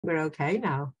We're okay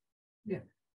now. Yeah.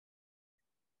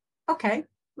 Okay,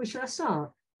 we shall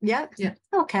start. Yeah. Yeah.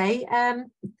 Okay.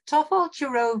 Tofol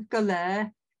Chirov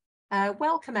Galer.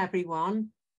 Welcome everyone.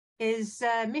 Is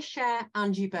Misha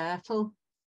Angie Bertel.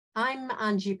 I'm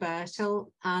Angie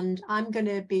Bertel, and I'm going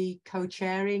to be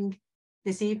co-chairing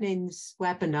this evening's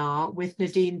webinar with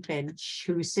Nadine Finch,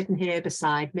 who's sitting here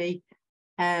beside me.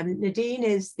 Nadine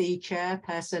is the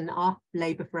chairperson of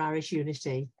Labour for Irish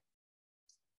Unity.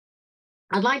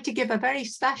 I'd like to give a very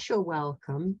special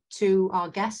welcome to our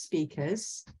guest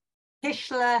speakers,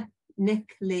 Hishla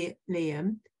Nick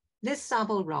Liam, Liz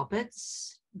Saville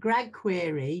Roberts, Greg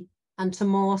Query, and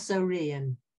Tamors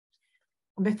O'Rian.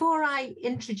 And before I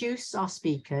introduce our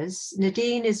speakers,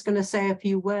 Nadine is going to say a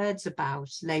few words about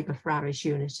Labour for Irish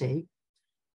Unity.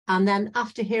 And then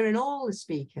after hearing all the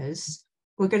speakers,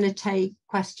 we're going to take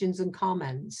questions and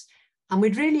comments. And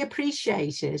we'd really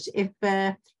appreciate it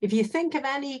if you think of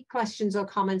any questions or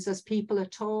comments as people are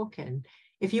talking,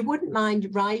 if you wouldn't mind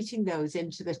writing those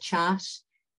into the chat,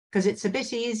 because it's a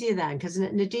bit easier then, because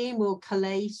Nadine will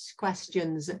collate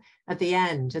questions at the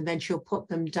end and then she'll put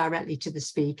them directly to the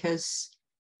speakers.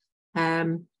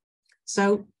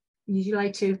 So would you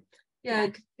like to? Yeah,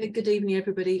 good evening,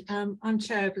 everybody. I'm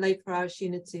chair of Labour for Irish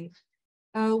Unity,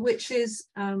 which is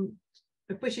a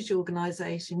British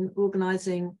organisation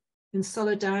organising in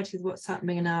solidarity with what's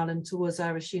happening in Ireland towards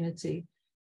Irish unity,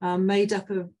 made up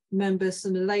of members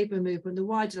from the Labour movement, the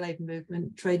wider Labour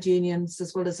movement, trade unions,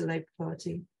 as well as the Labour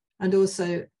Party, and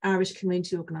also Irish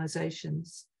community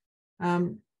organisations.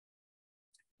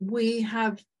 We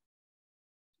have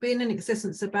been in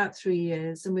existence about 3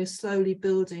 years, and we're slowly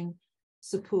building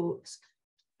support.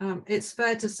 It's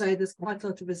fair to say there's quite a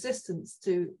lot of resistance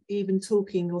to even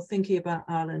talking or thinking about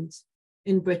Ireland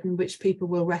in Britain, which people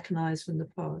will recognise from the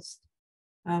past.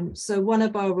 So one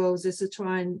of our roles is to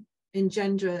try and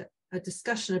engender a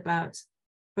discussion about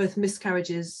both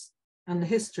miscarriages and the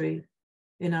history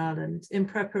in Ireland in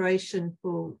preparation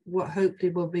for what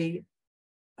hopefully will be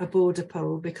a border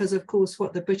poll, because of course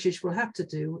what the British will have to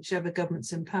do, whichever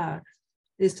government's in power,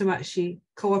 is to actually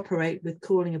cooperate with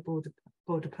calling a border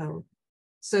poll.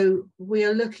 So we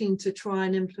are looking to try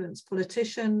and influence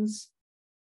politicians,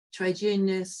 trade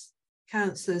unionists,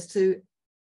 councillors to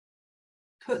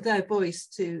put their voice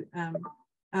to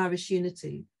Irish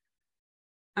unity.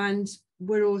 And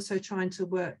we're also trying to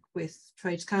work with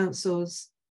trade councils.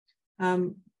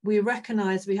 We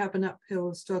recognise we have an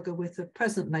uphill struggle with the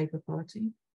present Labour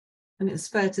Party. And it's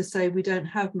fair to say we don't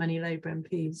have many Labour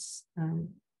MPs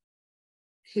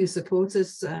who support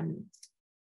us.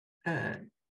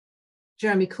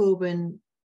 Jeremy Corbyn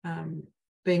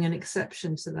being an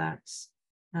exception to that,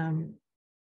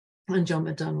 and John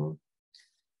McDonnell.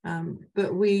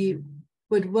 But we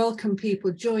would welcome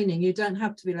people joining. You don't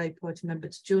have to be a Labour Party member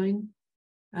to join.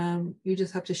 You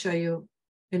just have to show you're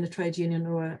in a trade union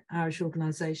or an Irish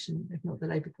organisation, if not the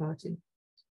Labour Party.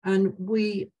 And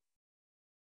we,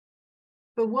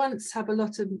 for once, have a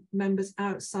lot of members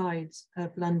outside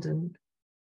of London,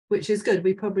 which is good.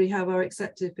 We probably have our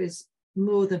executive is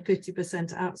more than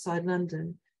 50% outside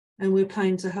London, and we're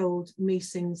planning to hold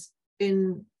meetings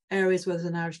in areas where there's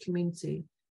an Irish community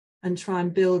and try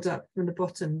and build up from the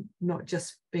bottom, not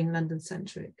just being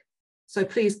London-centric. So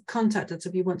please contact us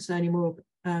if you want to know any more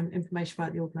information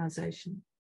about the organisation.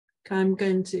 I'm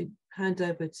going to hand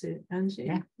over to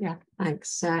Angie. Yeah, thanks.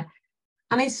 So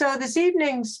this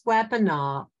evening's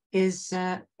webinar is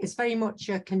very much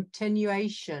a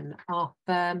continuation of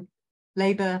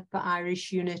Labour for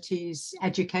Irish Unity's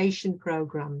education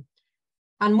programme.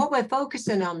 And what we're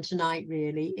focusing on tonight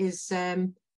really is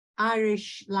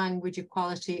Irish language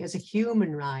equality as a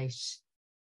human right.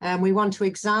 We want to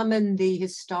examine the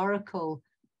historical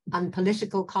and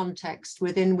political context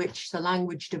within which the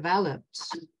language developed.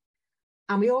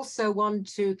 And we also want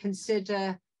to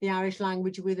consider the Irish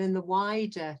language within the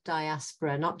wider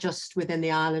diaspora, not just within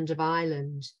the island of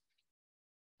Ireland.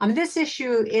 I mean, this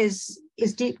issue is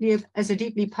a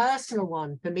deeply personal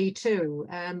one for me too.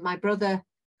 My brother,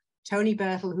 Tony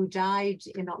Bertel, who died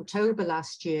in October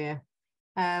last year,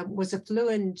 was a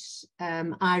fluent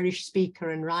Irish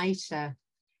speaker and writer.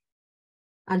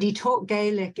 And he taught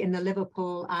Gaelic in the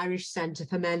Liverpool Irish Centre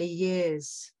for many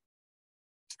years.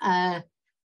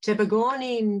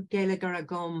 Tebagornin Gaelic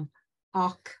agum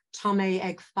och Tome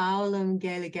eg fowlum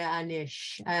Gaelic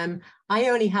anish. I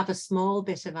only have a small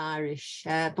bit of Irish,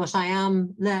 but I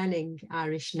am learning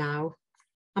Irish now.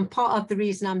 And part of the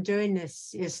reason I'm doing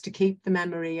this is to keep the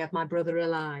memory of my brother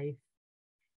alive.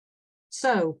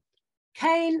 So,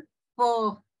 Cain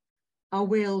for a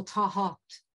will tahot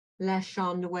leis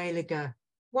on the Gaeilge.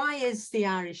 Why is the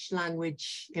Irish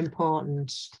language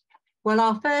important? Well,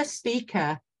 our first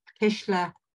speaker,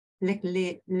 Kishla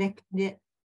Liam,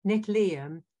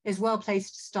 is well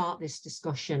placed to start this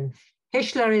discussion.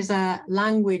 Kishla is a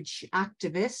language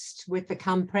activist with the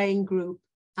campaign group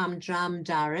Amdram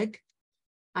Darag,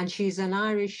 and she's an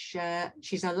Irish,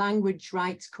 she's a language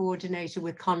rights coordinator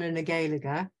with Conor na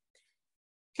Gaeilge.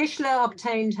 Kishla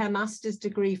obtained her master's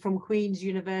degree from Queen's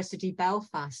University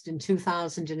Belfast in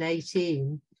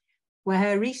 2018, where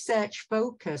her research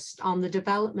focused on the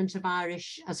development of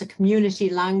Irish as a community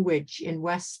language in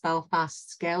West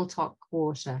Belfast's Gaeltacht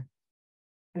quarter.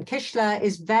 And Kishla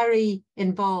is very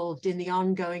involved in the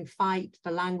ongoing fight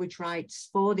for language rights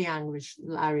for the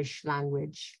Irish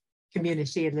language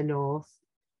community in the North.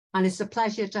 And it's a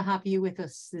pleasure to have you with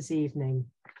us this evening.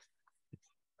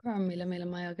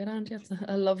 That's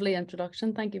a lovely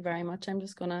introduction. Thank you very much. I'm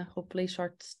just going to hopefully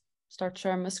start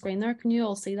sharing my screen there. Can you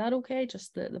all see that okay?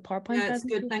 Just the PowerPoint? Yeah, it's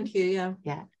good. Thank you.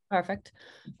 Yeah. Perfect.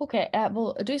 Okay.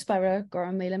 Well, Adus Bara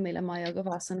Gora Mila Mayaga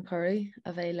Vasan Curry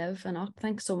of Live and Up.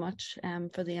 Thanks so much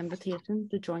for the invitation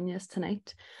to join us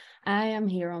tonight. I am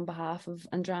here on behalf of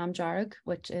Amdram Darag,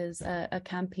 which is a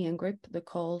campaign group that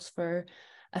calls for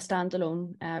a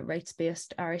standalone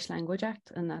rights-based Irish Language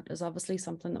Act, and that is obviously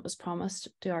something that was promised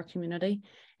to our community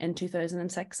in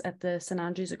 2006 at the St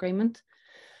Andrews Agreement.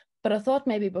 But I thought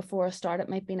maybe before I start, it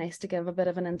might be nice to give a bit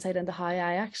of an insight into how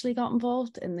I actually got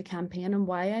involved in the campaign and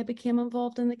why I became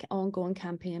involved in the ongoing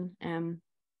campaign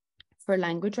for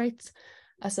language rights.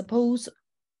 I suppose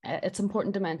it's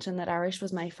important to mention that Irish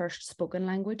was my first spoken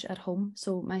language at home.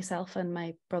 So myself and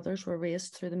my brothers were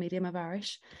raised through the medium of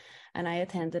Irish, and I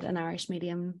attended an Irish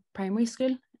medium primary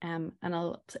school. And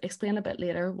I'll explain a bit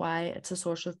later why it's a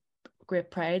source of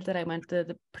great pride that I went to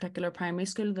the particular primary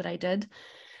school that I did.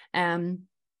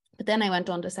 But then I went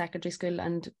on to secondary school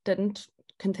and didn't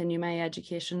continue my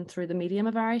education through the medium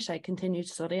of Irish. I continued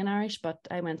studying Irish, but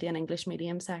I went to an English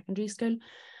medium secondary school.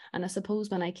 And I suppose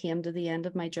when I came to the end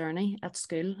of my journey at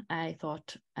school, I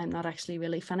thought, I'm not actually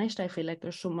really finished. I feel like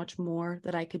there's so much more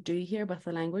that I could do here with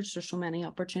the language. There's so many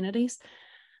opportunities.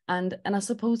 And I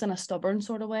suppose in a stubborn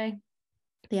sort of way,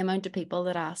 the amount of people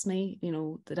that asked me, you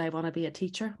know, did I want to be a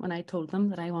teacher when I told them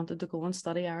that I wanted to go and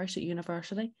study Irish at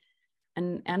university.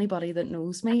 And anybody that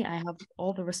knows me, I have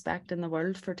all the respect in the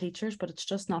world for teachers, but it's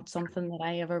just not something that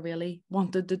I ever really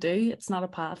wanted to do. It's not a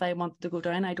path I wanted to go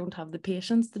down. I don't have the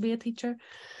patience to be a teacher.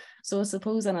 So I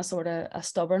suppose in a sort of a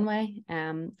stubborn way,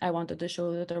 I wanted to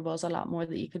show that there was a lot more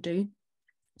that you could do.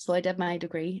 So I did my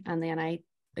degree, and then I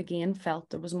again felt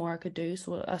there was more I could do.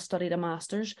 So I studied a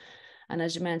master's. And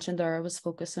as you mentioned there, I was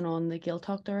focusing on the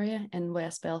Gaeltacht area in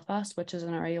West Belfast, which is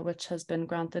an area which has been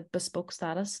granted bespoke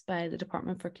status by the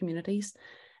Department for Communities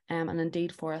and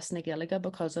indeed for us na Gaeilge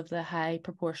because of the high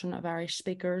proportion of Irish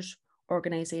speakers,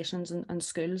 organisations and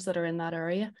schools that are in that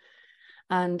area.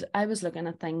 And I was looking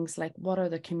at things like, what are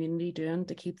the community doing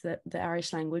to keep the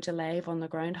Irish language alive on the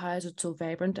ground? How is it so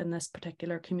vibrant in this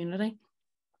particular community?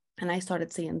 And I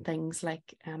started seeing things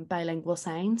like bilingual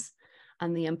signs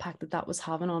and the impact that was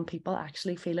having on people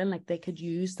actually feeling like they could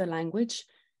use the language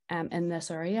in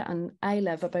this area. And I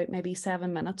live about maybe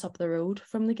 7 minutes up the road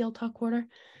from the Gaeltacht quarter.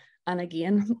 And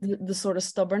again, the sort of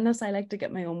stubbornness, I like to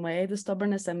get my own way, the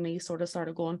stubbornness in me sort of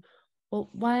started going,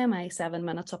 well, why am I 7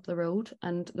 minutes up the road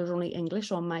and there's only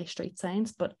English on my street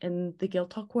signs, but in the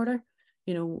Gaeltacht quarter,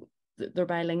 you know, they're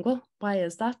bilingual. Why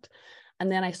is that?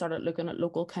 And then I started looking at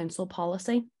local council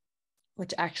policy,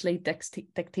 which actually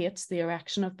dictates the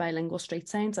erection of bilingual street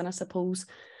signs. And I suppose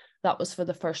that was for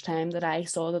the first time that I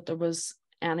saw that there was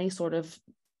any sort of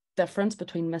difference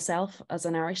between myself as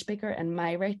an Irish speaker and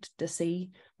my right to see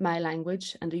my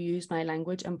language and to use my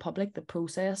language in public. The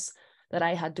process that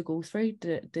I had to go through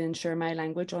to ensure my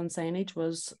language on signage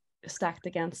was stacked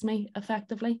against me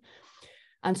effectively.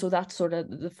 And so that's sort of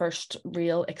the first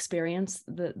real experience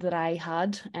that I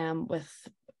had with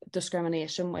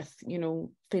discrimination, with, you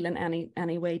know, feeling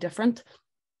any way different.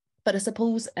 But I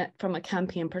suppose from a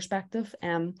campaign perspective,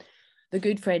 the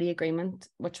Good Friday Agreement,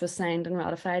 which was signed and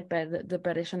ratified by the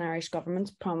British and Irish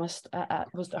governments, promised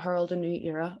was to herald a new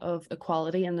era of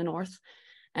equality in the North.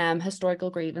 Historical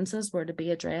grievances were to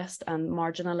be addressed and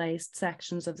marginalised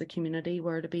sections of the community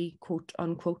were to be, quote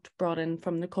unquote, brought in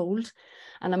from the cold.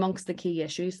 And amongst the key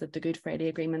issues that the Good Friday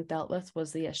Agreement dealt with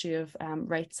was the issue of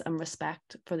rights and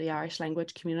respect for the Irish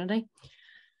language community.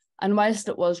 And whilst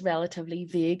it was relatively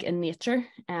vague in nature,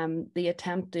 the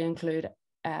attempt to include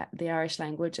the Irish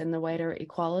language in the wider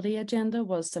equality agenda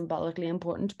was symbolically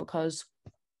important because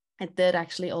it did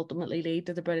actually ultimately lead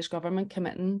to the British government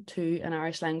committing to an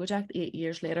Irish Language Act 8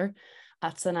 years later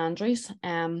at St Andrews.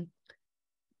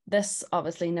 This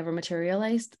obviously never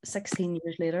materialised. 16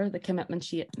 years later, the commitments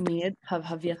she made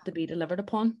have yet to be delivered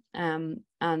upon. And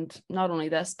not only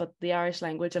this, but the Irish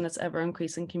language and its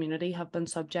ever-increasing community have been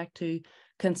subject to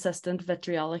consistent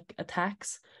vitriolic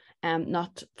attacks,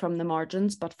 not from the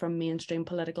margins, but from mainstream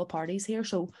political parties here.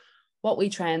 So what we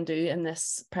try and do in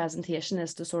this presentation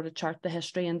is to sort of chart the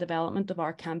history and development of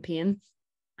our campaign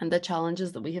and the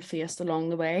challenges that we have faced along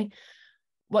the way.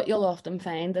 What you'll often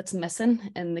find that's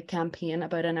missing in the campaign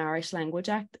about an Irish Language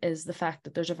Act is the fact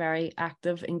that there's a very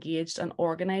active, engaged and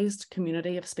organised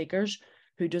community of speakers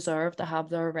who deserve to have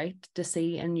their right to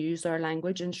see and use their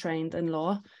language enshrined in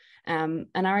law. An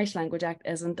Irish Language Act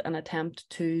isn't an attempt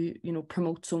to,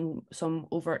 promote some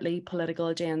overtly political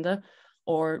agenda,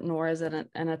 or nor is it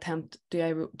an attempt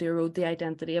to erode the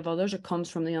identity of others. It comes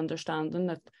from the understanding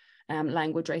that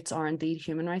language rights are indeed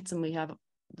human rights, and we have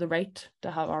the right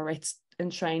to have our rights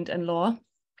enshrined in law.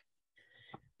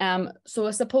 So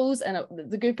I suppose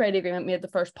the Good Friday Agreement made the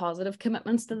first positive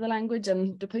commitments to the language,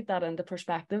 and to put that into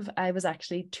perspective, I was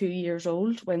actually 2 years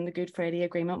old when the Good Friday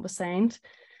Agreement was signed,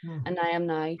 and I am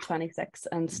now 26,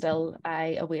 and still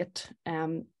I await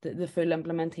the full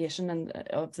implementation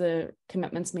of the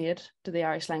commitments made to the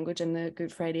Irish language in the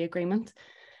Good Friday Agreement.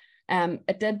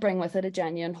 It did bring with it a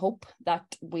genuine hope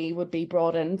that we would be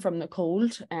brought in from the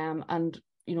cold, and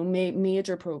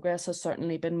major progress has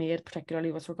certainly been made,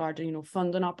 particularly with regard to,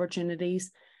 funding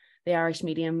opportunities. The Irish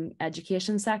medium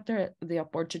education sector, the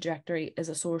upward trajectory is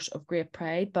a source of great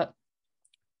pride, but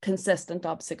consistent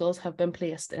obstacles have been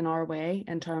placed in our way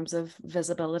in terms of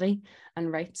visibility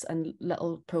and rights, and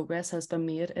little progress has been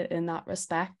made in that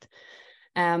respect.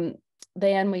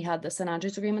 Then we had the St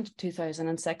Andrews Agreement of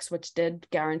 2006, which did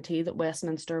guarantee that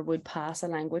Westminster would pass a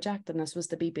Language Act, and this was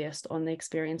to be based on the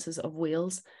experiences of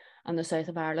Wales and the south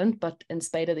of Ireland. But in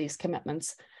spite of these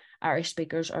commitments, Irish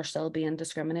speakers are still being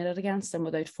discriminated against, and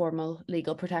without formal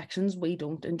legal protections, we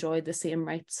don't enjoy the same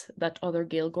rights that other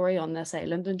Gaelgory on this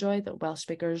island enjoy, that Welsh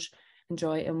speakers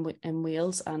enjoy in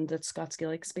Wales, and that Scots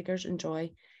Gaelic speakers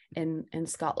enjoy in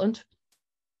Scotland.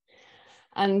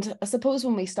 And I suppose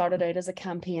when we started out as a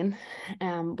campaign,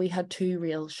 we had two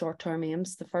real short-term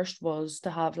aims. The first was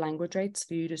to have language rights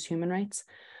viewed as human rights,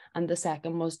 and the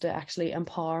second was to actually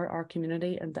empower our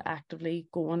community and to actively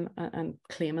go on and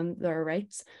claiming their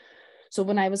rights. So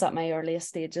when I was at my earliest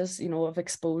stages, of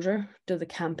exposure to the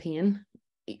campaign,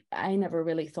 I never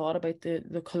really thought about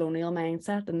the colonial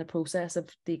mindset and the process of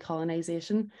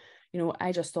decolonization.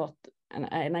 I just thought,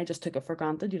 and I just took it for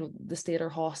granted, the state are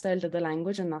hostile to the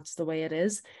language, and that's the way it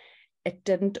is. It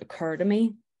didn't occur to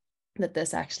me that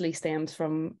this actually stems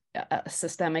from a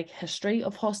systemic history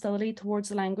of hostility towards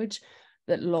the language,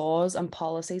 that laws and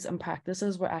policies and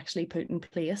practices were actually put in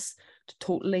place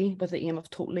with the aim of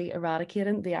totally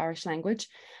eradicating the Irish language.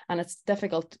 And it's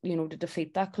difficult, to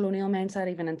defeat that colonial mindset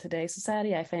even in today's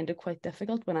society. I find it quite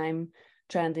difficult when I'm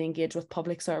trying to engage with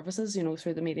public services,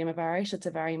 through the medium of Irish. It's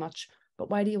a very much, but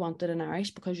why do you want it in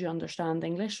Irish? Because you understand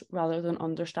English, rather than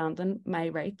understanding my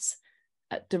rights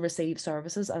to receive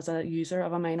services as a user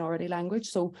of a minority language.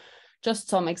 So just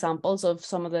some examples of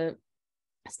some of the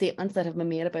statements that have been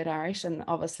made about Irish. And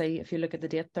obviously, if you look at the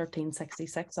date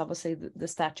 1366, obviously the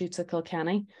statutes of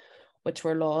Kilkenny, which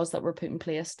were laws that were put in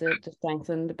place to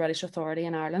strengthen the British authority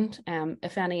in Ireland.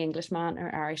 If any Englishman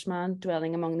or Irishman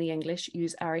dwelling among the English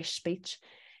use Irish speech,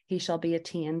 he shall be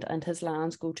attainted, and his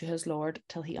lands go to his lord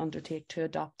till he undertake to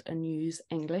adopt and use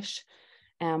English.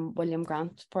 William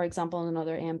Grant, for example,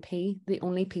 another MP, the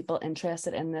only people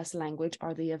interested in this language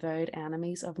are the avowed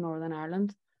enemies of Northern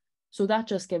Ireland. So that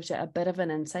just gives you a bit of an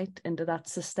insight into that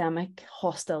systemic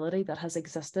hostility that has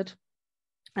existed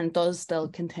and does still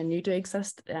continue to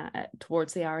exist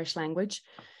towards the Irish language.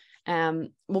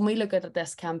 When we look at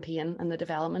this campaign and the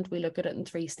development, we look at it in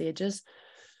three stages.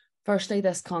 Firstly,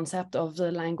 this concept of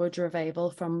the language revival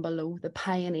from below, the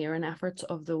pioneering efforts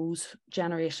of those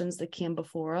generations that came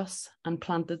before us and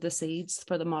planted the seeds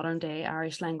for the modern day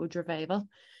Irish language revival.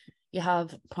 You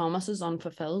have promises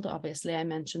unfulfilled. Obviously, I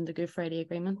mentioned the Good Friday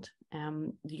Agreement,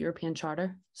 the European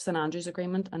Charter, St Andrews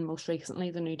Agreement, and most recently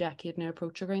the New Decade New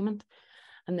Approach Agreement.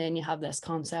 And then you have this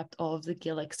concept of the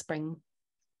Gaelic Spring,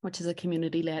 which is a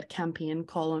community-led campaign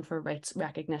calling for rights,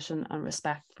 recognition and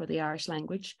respect for the Irish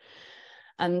language.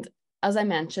 And as I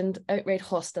mentioned, outright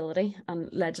hostility and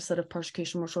legislative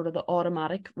persecution were sort of the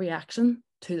automatic reaction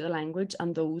to the language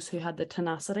and those who had the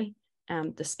tenacity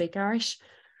to speak Irish.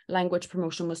 Language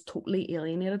promotion was totally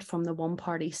alienated from the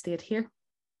one-party state here,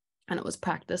 and it was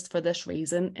practiced for this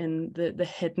reason in the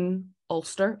hidden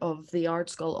Ulster of the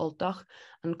Ardscoil Ultach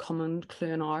and Common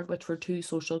Cluanard, which were two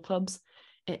social clubs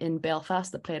in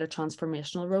Belfast that played a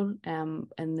transformational role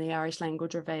in the Irish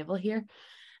language revival here.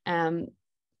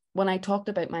 When I talked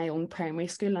about my own primary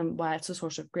school and why it's a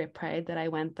source of great pride that I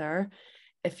went there,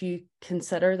 if you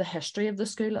consider the history of the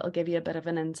school, it'll give you a bit of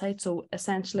an insight. So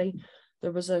essentially,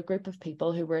 there was a group of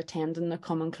people who were attending the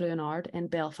Common Clonard in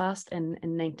Belfast in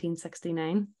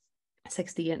 1969,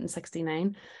 68 and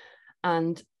 69.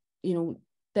 And, you know,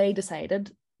 they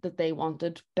decided that they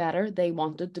wanted better. They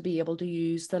wanted to be able to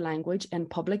use the language in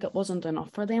public. It wasn't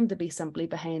enough for them to be simply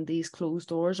behind these closed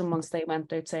doors. And once they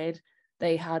went outside,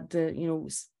 they had to, you know,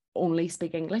 only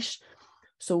speak English.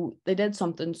 So they did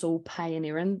something so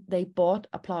pioneering. They bought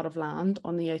a plot of land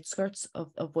on the outskirts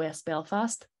of West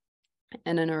Belfast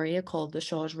in an area called the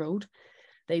Shaws Road.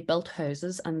 They built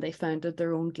houses and they founded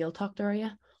their own Gaeltacht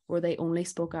area where they only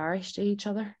spoke Irish to each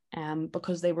other,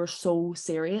 because they were so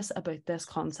serious about this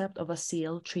concept of a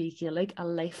sail trí Gaeilge, a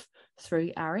life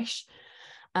through Irish.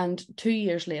 And 2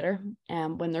 years later,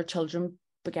 when their children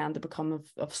began to become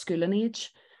of schooling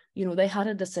age, you know, they had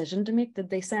a decision to make. Did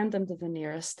they send them to the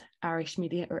nearest Irish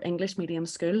medium or English medium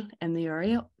school in the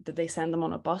area? Did they send them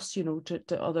on a bus, you know,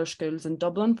 to other schools in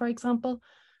Dublin, for example?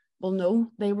 Well, no,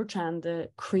 they were trying to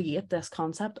create this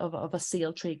concept of a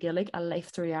sail trí Gaeilge, a life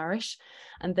through Irish.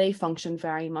 And they functioned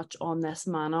very much on this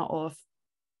manner of,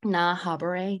 na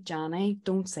habere, Jane,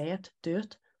 don't say it, do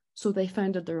it. So they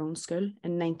founded their own school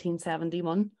in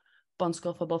 1971,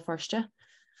 Bunscoil Fubble Firstja.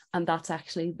 And that's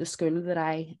actually the school that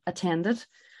I attended.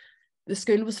 The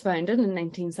school was founded in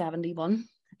 1971,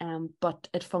 but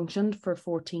it functioned for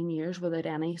 14 years without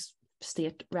any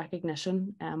state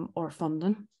recognition or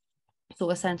funding. So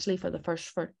essentially for the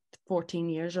first 14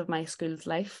 years of my school's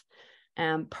life,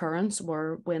 parents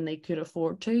were, when they could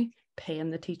afford to,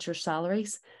 paying the teachers'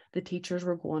 salaries. The teachers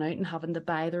were going out and having to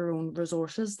buy their own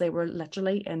resources. They were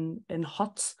literally in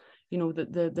huts. You know,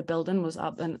 the building was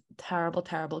up in terrible,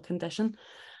 terrible condition.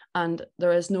 And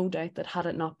there is no doubt that had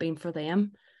it not been for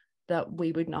them, that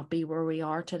we would not be where we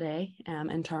are today,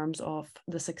 in terms of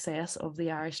the success of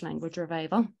the Irish language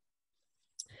revival.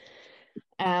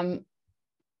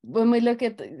 When we look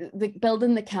at the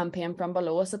building the campaign from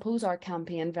below, I suppose our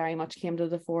campaign very much came to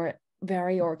the fore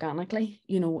very organically.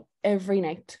 You know, every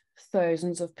night,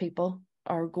 thousands of people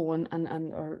are going and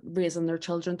are raising their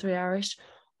children through Irish,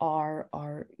 are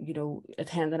you know,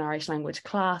 attending Irish language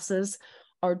classes,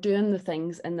 are doing the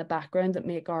things in the background that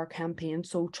make our campaign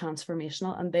so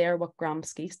transformational. And they are what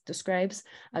Gramsci describes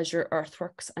as your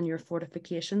earthworks and your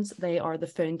fortifications. They are the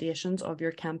foundations of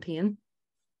your campaign.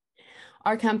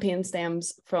 Our campaign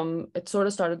stems from, it sort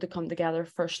of started to come together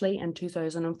firstly in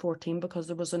 2014 because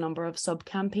there was a number of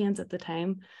sub-campaigns at the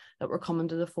time that were coming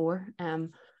to the fore.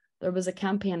 There was a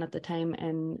campaign at the time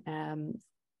in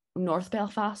North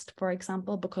Belfast, for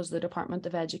example, because the Department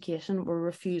of Education were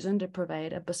refusing to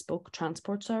provide a bespoke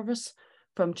transport service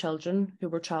from children who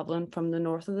were travelling from the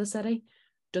north of the city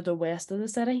to the west of the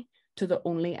city to the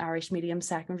only Irish medium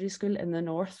secondary school in the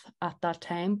north at that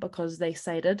time, because they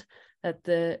cited that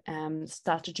the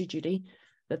statutory duty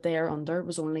that they are under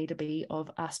was only to be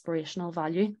of aspirational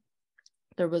value.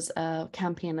 There was a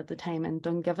campaign at the time in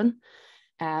Dungiven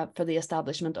for the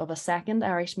establishment of a second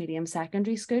Irish medium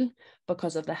secondary school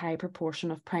because of the high proportion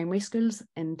of primary schools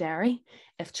in Derry.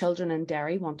 If children in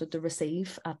Derry wanted to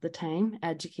receive at the time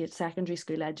secondary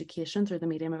school education through the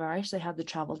medium of Irish, they had to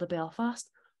travel to Belfast,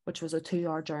 which was a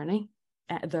 2-hour journey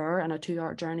there and a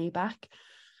 2-hour journey back.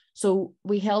 So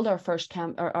we held our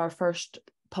first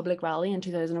public rally in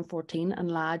 2014 in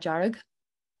La Jarrig,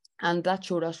 and that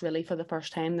showed us really for the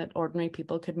first time that ordinary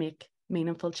people could make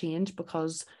meaningful change,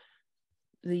 because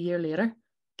the year later,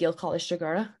 Gael College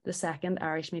Shigura, the second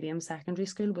Irish medium secondary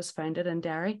school, was founded in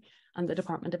Derry, and the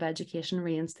Department of Education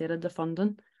reinstated the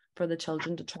funding for the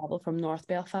children to travel from North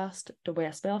Belfast to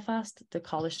West Belfast to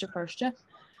College to Firstja.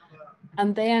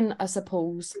 And then I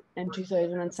suppose in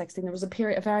 2016, there was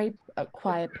a very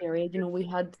quiet period. You know, we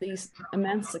had these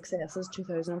immense successes,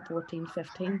 2014,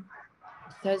 15.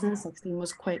 2016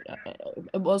 was quite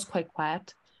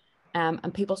quiet.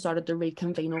 And people started to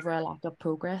reconvene over a lack of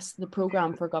progress. The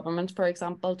programme for government, for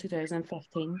example,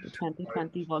 2015 to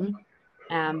 2021,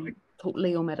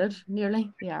 totally omitted nearly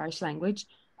the Irish language.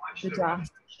 The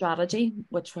draft strategy,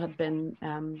 which had been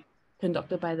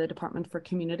conducted by the Department for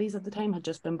Communities at the time, had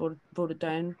just been voted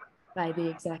down by the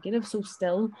executive. So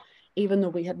still, even though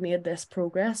we had made this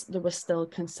progress, there was still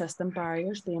consistent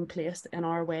barriers being placed in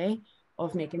our way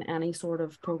of making any sort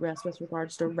of progress with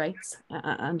regards to rights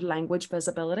and language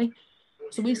visibility.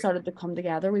 So we started to come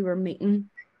together. We were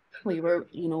meeting, you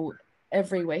know,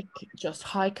 every week, just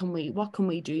what can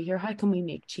we do here? How can we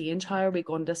make change? How are we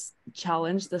going to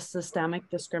challenge the systemic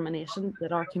discrimination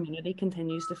that our community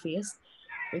continues to face?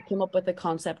 We came up with the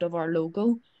concept of our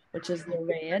logo, which is the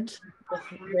red with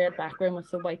red background with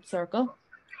the white circle.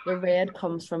 The red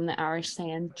comes from the Irish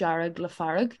saying Jarag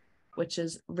Lafarag, which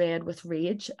is red with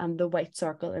rage, and the white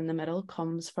circle in the middle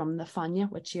comes from the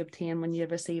fanya, which you obtain when you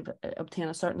obtain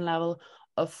a certain level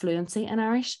of fluency in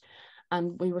Irish.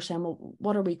 And we were saying, well,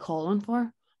 what are we calling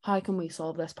for? How can we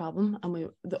solve this problem? And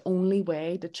the only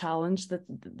way to challenge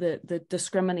the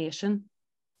discrimination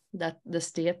that the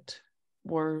state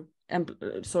were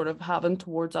sort of having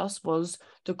towards us was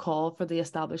to call for the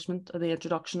establishment or the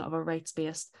introduction of a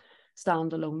rights-based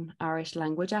standalone Irish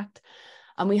Language Act.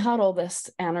 And we had all this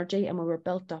energy and we were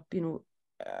built up,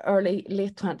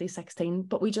 late 2016,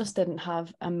 but we just didn't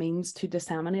have a means to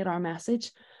disseminate our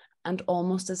message. And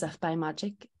almost as if by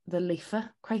magic, the Lfiu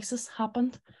crisis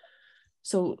happened.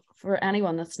 So for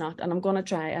anyone that's not, and I'm going to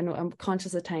try, I know I'm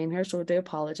conscious of time here, so I do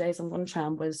apologise. I'm going to try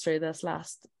and whiz through this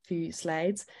last few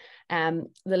slides. The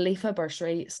Lfiu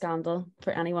bursary scandal,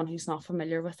 for anyone who's not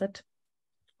familiar with it,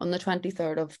 on the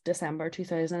 23rd of December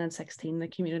 2016, the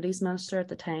Communities Minister at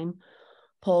the time,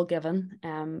 Paul Given,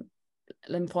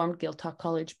 informed Gaeltacht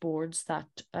College boards that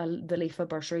the Lfiu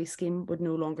bursary scheme would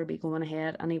no longer be going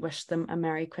ahead, and he wished them a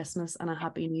Merry Christmas and a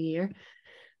Happy New Year.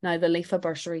 Now, the Lfiu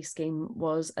bursary scheme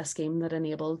was a scheme that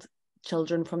enabled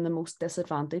children from the most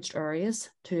disadvantaged areas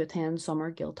to attend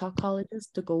summer Gaeltacht colleges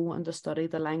to go and to study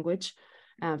the language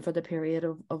for the period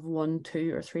of 1,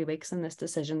 2 or 3 weeks. And this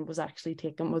decision was actually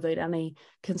taken without any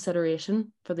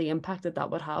consideration for the impact that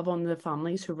would have on the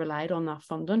families who relied on that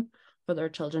funding for their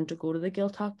children to go to the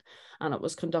Gaeltacht. And it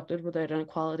was conducted without an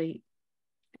equality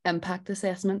impact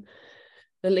assessment.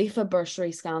 The Lfiu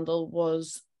bursary scandal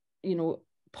was,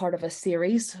 part of a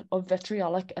series of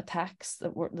vitriolic attacks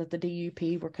that the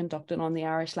DUP were conducting on the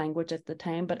Irish language at the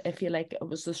time. But if you like, it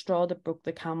was the straw that broke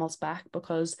the camel's back,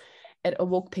 because it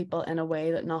awoke people in a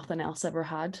way that nothing else ever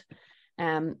had.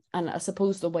 And I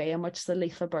suppose the way in which the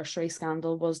Lfiu bursary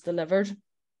scandal was delivered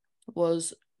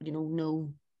was, no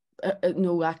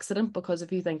accident, because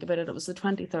if you think about it, it was the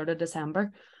 23rd of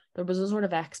December. There was a sort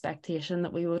of expectation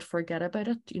that we would forget about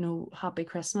it. Happy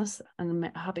Christmas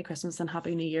and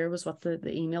Happy New Year was what the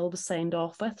email was signed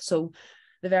off with. So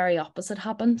the very opposite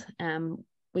happened.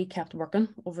 We kept working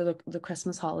over the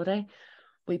Christmas holiday.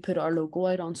 We put our logo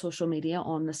out on social media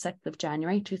on the 6th of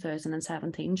January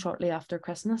 2017, shortly after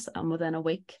Christmas, and within a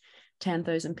week,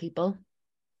 10,000 people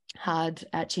had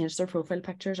changed their profile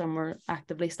pictures and were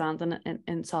actively standing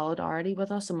in solidarity with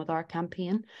us and with our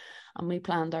campaign. And we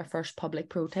planned our first public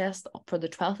protest for the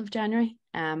 12th of January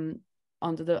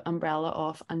under the umbrella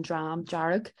of Andram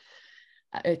Jarag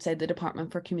outside the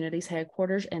Department for Communities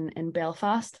headquarters in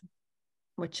Belfast,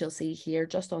 which you'll see here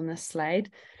just on this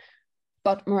slide.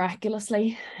 But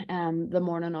miraculously, the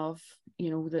morning of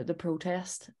the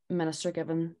protest, Minister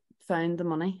Given found the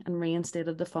money and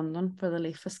reinstated the funding for the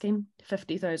Lfiu scheme,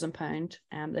 £50,000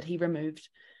 that he removed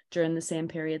during the same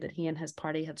period that he and his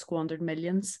party had squandered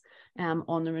millions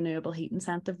on the renewable heat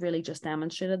incentive. Really just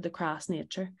demonstrated the crass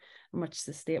nature in which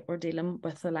the state were dealing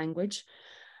with the language.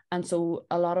 And so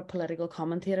a lot of political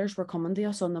commentators were coming to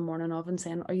us on the morning of and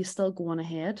saying, are you still going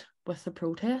ahead with the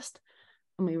protest?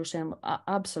 And we were saying,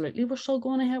 absolutely, we're still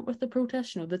going ahead with the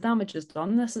protest. The damage is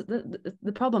done.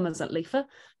 The problem isn't Lfiu.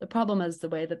 The problem is the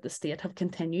way that the state have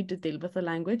continued to deal with the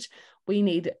language. We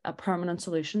need a permanent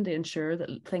solution to ensure that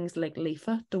things like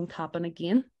Lfiu don't happen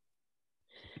again.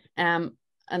 And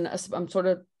I'm sort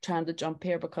of trying to jump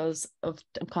here because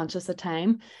I'm conscious of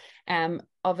time.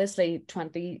 Obviously,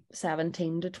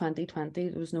 2017 to 2020,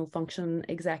 there was no functioning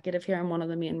executive here, and one of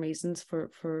the main reasons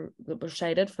for that was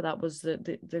cited for that was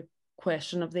the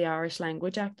question of the Irish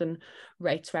Language Act and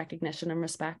rights recognition and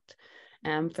respect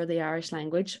for the Irish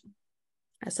language.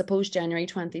 I suppose January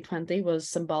 2020 was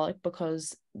symbolic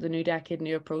because the New Decade,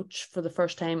 New Approach, for the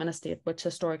first time in a state which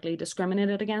historically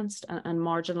discriminated against and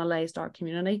marginalised our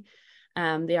community,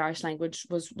 the Irish language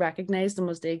was recognised and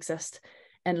was to exist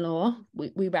in law.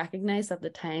 We recognised at the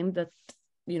time that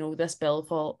this bill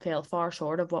fell far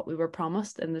short of what we were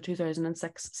promised in the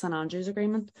 2006 St Andrews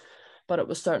Agreement. But it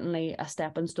was certainly a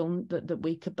stepping stone that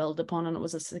we could build upon, and it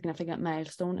was a significant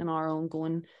milestone in our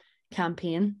ongoing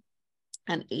campaign.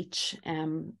 And each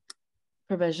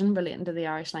provision relating to the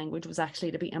Irish language was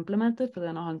actually to be implemented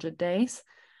within 100 days.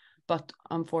 But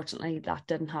unfortunately, that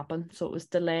didn't happen. So it was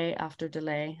delay after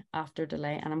delay after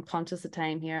delay. And I'm conscious of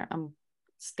time here. I'm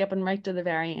skipping right to the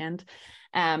very end.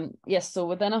 Yes, so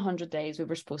within 100 days, we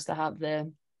were supposed to have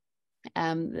the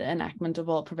enactment of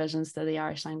all provisions to the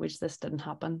Irish language. This didn't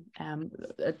happen. An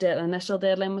initial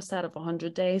deadline was set of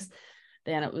 100 days.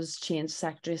 Then it was changed.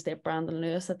 Secretary of State Brandon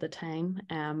Lewis at the time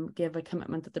gave a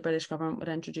commitment that the British government would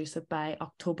introduce it by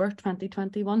October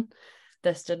 2021.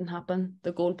 This didn't happen.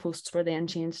 The goalposts were then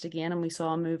changed again, and we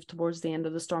saw a move towards the end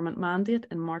of the Stormont mandate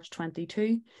in March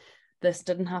 22. This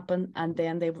didn't happen, and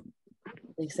then they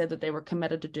said that they were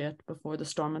committed to do it before the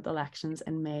Stormont elections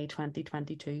in May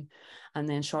 2022. And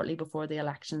then shortly before the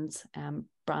elections,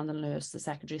 Brandon Lewis, the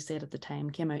Secretary of State at the time,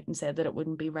 came out and said that it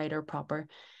wouldn't be right or proper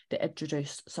to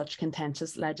introduce such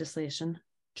contentious legislation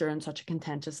during such a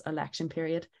contentious election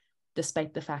period,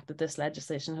 despite the fact that this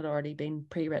legislation had already been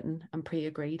pre-written and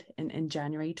pre-agreed in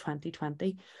January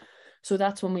 2020. So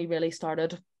that's when we really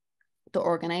started to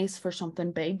organise for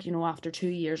something big. You know, after 2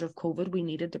 years of COVID, we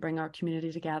needed to bring our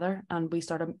community together, and we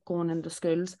started going into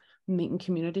schools, meeting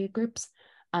community groups,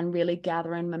 and really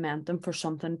gathering momentum for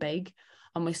something big.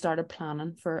 And we started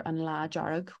planning for an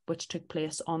Lfiu, which took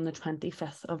place on the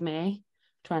 25th of May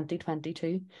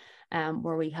 2022,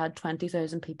 where we had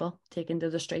 20,000 people taken to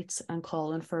the streets and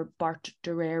calling for Bart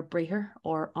de Réir Bríothar,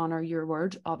 or Honour Your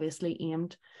Word, obviously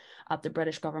aimed at the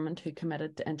British government, who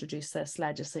committed to introduce this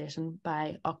legislation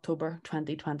by October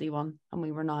 2021, and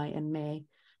we were now in May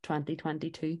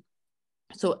 2022.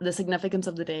 So the significance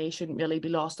of the day shouldn't really be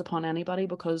lost upon anybody,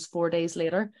 because 4 days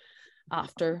later,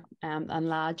 after an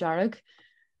Lfiu,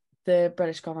 the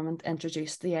British government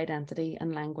introduced the Identity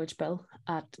and Language Bill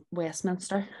at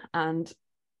Westminster. And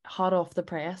hot off the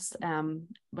press,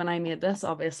 when I made this,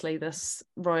 obviously this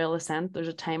royal assent, there's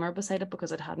a timer beside it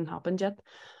because it hadn't happened yet.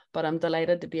 But I'm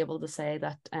delighted to be able to say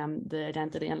that the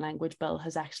Identity and Language Bill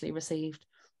has actually received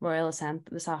royal assent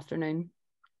this afternoon,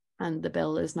 and the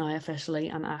bill is now officially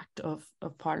an act of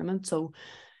Parliament. So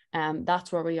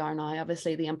that's where we are now.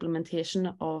 Obviously, the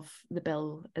implementation of the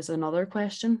bill is another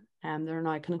question. There are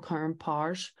now concurrent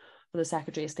powers for the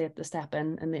Secretary of State to step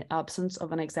in the absence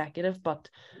of an executive. But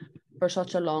for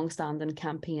such a long-standing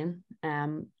campaign,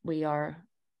 we are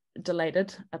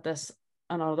delighted at this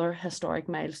another historic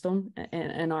milestone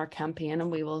in our campaign, and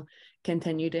we will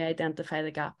continue to identify the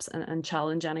gaps and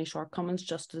challenge any shortcomings,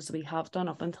 just as we have done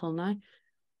up until now.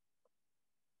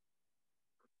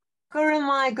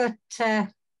 Gurumai got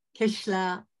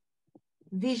Kishla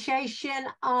Visheshin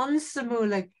on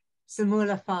Samula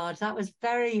Fard. That was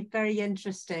very, very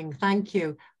interesting. Thank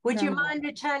you. Would you mind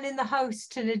returning the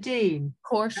host to Nadine? Of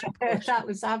course. That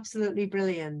was absolutely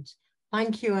brilliant.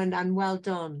 Thank you, and well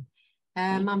done.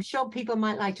 I'm sure people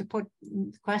might like to put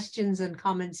questions and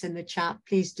comments in the chat.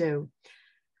 Please do.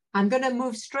 I'm going to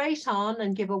move straight on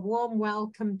and give a warm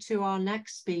welcome to our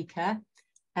next speaker,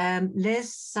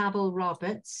 Liz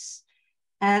Saville-Roberts.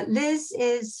 Liz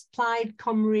is Plaid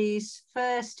Cymru's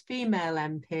first female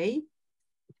MP.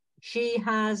 She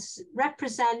has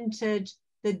represented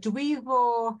the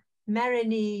Dwyfor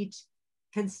Merenid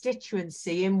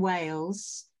constituency in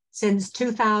Wales since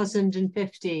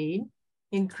 2015,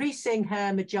 increasing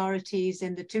her majorities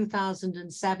in the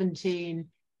 2017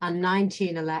 and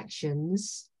 19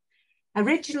 elections.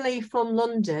 Originally from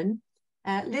London,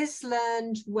 Liz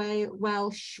learned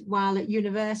Welsh while at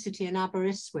university in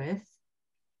Aberystwyth.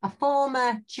 A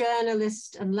former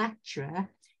journalist and lecturer,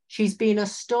 she's been a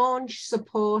staunch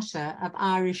supporter of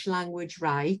Irish language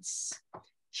rights.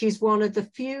 She's one of the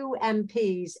few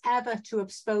MPs ever to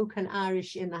have spoken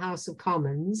Irish in the House of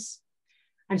Commons,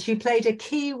 and she played a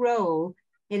key role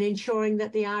in ensuring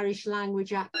that the Irish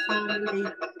Language Act finally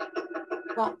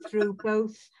got through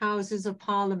both Houses of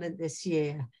Parliament this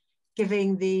year,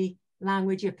 giving the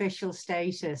language official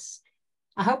status.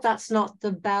 I hope that's not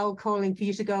the bell calling for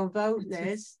you to go and vote,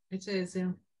 Liz. It is,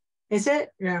 yeah. Is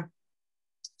it? Yeah,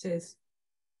 it is.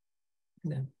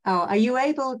 No. Oh, are you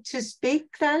able to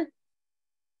speak then?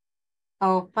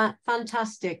 Oh,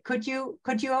 fantastic. Could you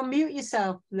unmute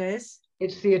yourself, Liz?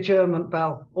 It's the adjournment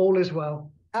bell. All is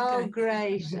well. Oh, Okay.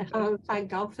 great. Oh, thank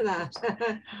God for that.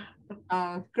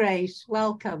 Oh, great.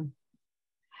 Welcome.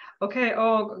 Okay,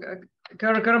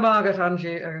 Guramagat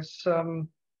Angie is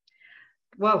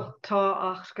well,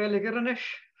 tá ach skeligerish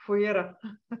fuera.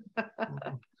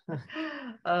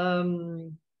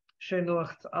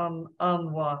 Shenocht an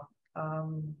Anwa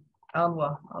and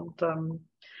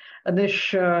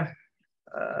Anish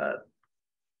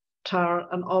tar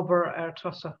an ober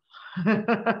tossa.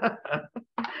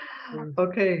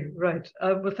 Okay, right.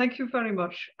 Well, thank you very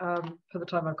much for the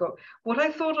time I've got. What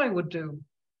I thought I would do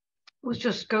was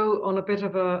just go on a bit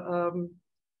of a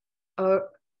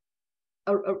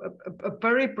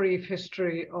very brief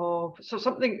history of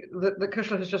something that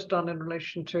Kushla has just done in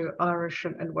relation to Irish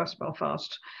and West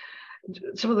Belfast.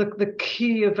 Some of the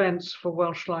key events for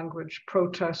Welsh language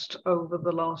protest over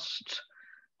the last,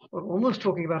 we're almost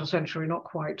talking about a century, not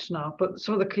quite now, but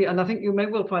some of the key, and I think you may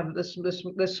well find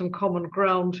that there's some common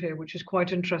ground here, which is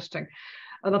quite interesting.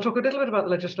 And I'll talk a little bit about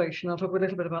the legislation. I'll talk a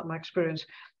little bit about my experience.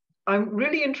 I'm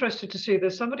really interested to see,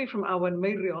 there's somebody from Awen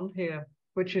Meirion here,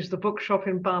 which is the bookshop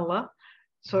in Bala.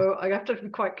 So I have to be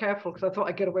quite careful because I thought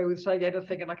I'd get away with saying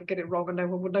anything and I could get it wrong and no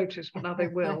one would notice, but now they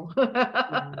will.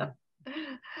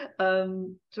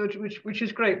 So which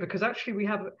is great, because actually we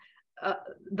have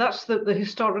that's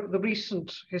the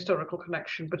recent historical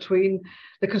connection between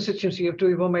the constituency of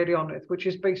Dwyfor Meirionnydd, which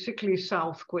is basically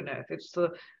South Gwynedd. It's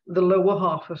the lower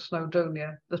half of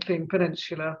Snowdonia, the Llyn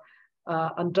Peninsula,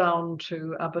 and down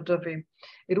to Aberdyfi.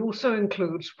 It also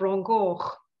includes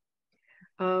Frongoch,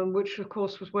 which of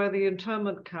course was where the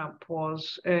internment camp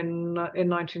was in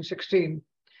 1916.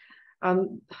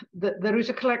 And there is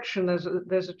a collection. There's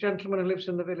a gentleman who lives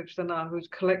in the village there now who's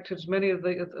collected as many of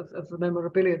the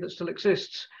memorabilia that still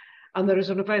exists. And there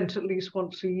is an event at least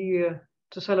once a year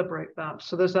to celebrate that.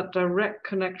 So there's that direct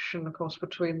connection, of course,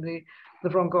 between the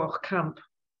Frongoch camp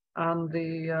and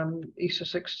the the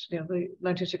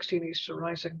 1916 Easter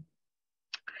Rising.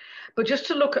 But just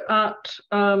to look at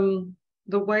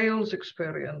the Wales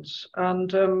experience,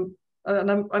 and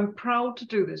I'm proud to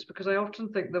do this because I often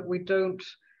think that we don't,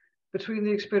 between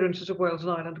the experiences of Wales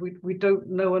and Ireland, we don't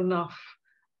know enough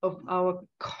of our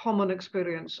common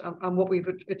experience and what we've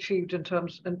achieved in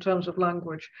terms of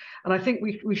language. And I think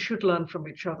we should learn from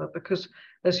each other, because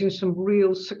there's been some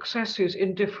real successes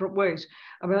in different ways.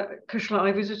 I mean, Cwsla,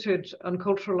 I visited An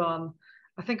Cultural,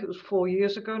 I think it was 4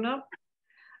 years ago now.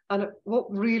 And what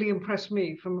really impressed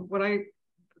me from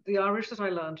the Irish that I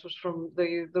learned was from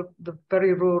the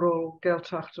very rural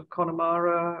Gaeltacht of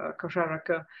Connemara,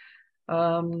 Cosherica,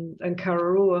 and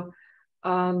Carrarua.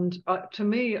 And to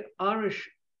me, Irish,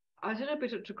 I did a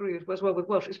bit of degree as well with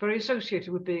Welsh. It's very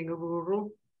associated with being a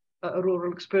rural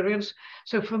experience.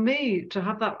 So for me to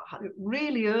have that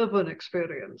really urban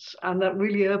experience and that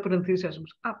really urban enthusiasm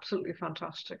was absolutely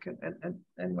fantastic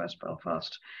in West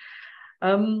Belfast.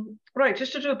 Right,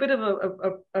 just to do a bit of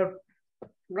a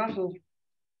rattle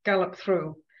gallop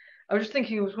through. I was just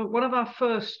thinking, it was one of our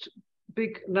first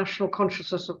big national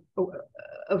consciousness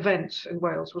events in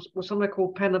Wales was something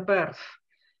called Pen y Berth,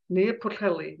 near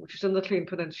Pwllheli, which is in the Llyn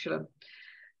Peninsula,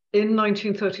 in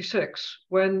 1936,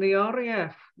 when the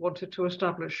RAF wanted to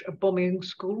establish a bombing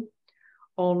school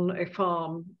on a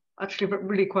farm, actually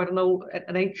really quite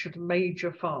an ancient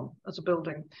major farm as a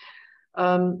building.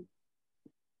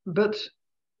 But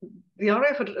the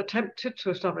RAF had attempted to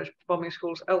establish bombing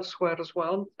schools elsewhere as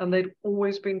well, and they'd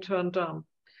always been turned down.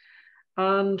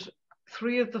 And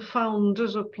 3 of the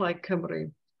founders of Plaid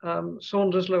Cymru,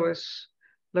 Saunders Lewis,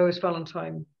 Lewis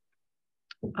Valentine,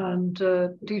 and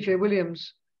DJ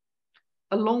Williams,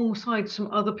 alongside some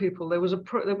other people, there was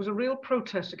a real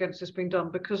protest against this being done,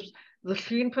 because the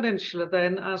Llyn Peninsula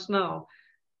then, as now,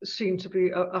 seemed to be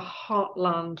a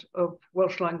heartland of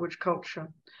Welsh language culture,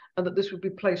 and that this would be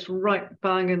placed right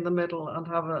bang in the middle and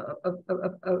have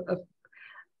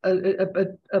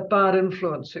a bad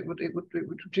influence. It would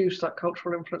reduce that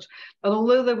cultural influence. And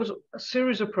although there was a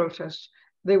series of protests,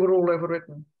 they were all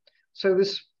overridden. So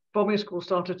this bombing school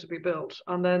started to be built,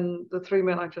 and then the 3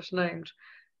 men I just named,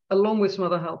 along with some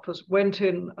other helpers, went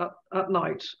in at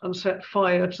night and set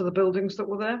fire to the buildings that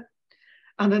were there.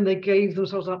 And then they gave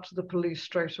themselves up to the police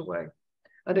straight away.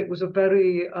 And it was a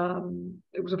very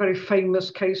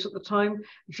famous case at the time.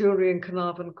 Jury in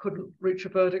Carnarvon couldn't reach a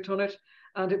verdict on it,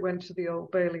 and it went to the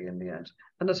Old Bailey in the end.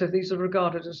 And as I said, these are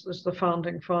regarded as the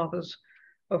founding fathers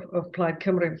of Plaid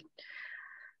Cymru.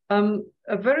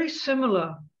 A very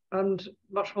similar and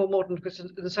much more modern, because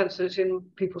in the sense that it's in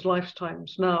people's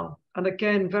lifetimes now, and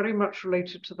again, very much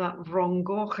related to that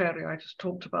Frongoch area I just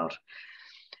talked about,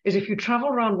 is if you travel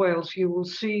around Wales, you will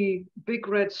see big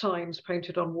red signs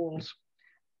painted on walls,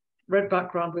 red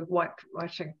background with white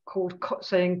writing,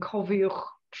 saying Cofiwch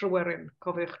Tryweryn,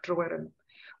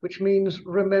 which means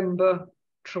remember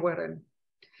Tryweryn.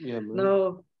 Yeah, man.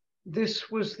 Now, this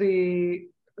was the...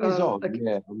 It's on,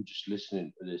 yeah, I'm just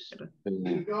listening to this.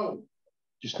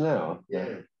 Just now?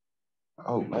 Yeah.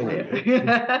 Oh,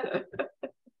 hang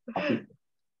on.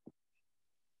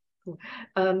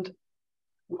 And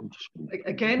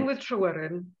again with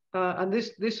Tryweryn, and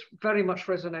this very much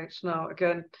resonates now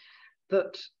again,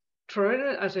 that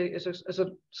Tryweryn as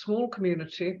a small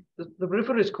community, the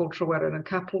river is called Tryweryn, and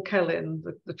Capel Celyn,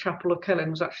 the Chapel of Celyn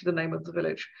was actually the name of the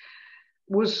village,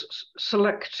 was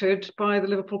selected by the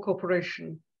Liverpool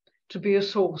Corporation to be a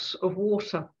source of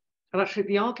water. And actually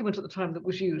the argument at the time that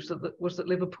was used was that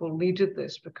Liverpool needed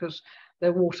this because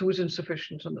their water was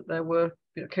insufficient and that there were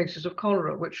cases of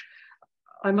cholera, which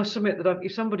I must admit that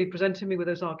if somebody presented me with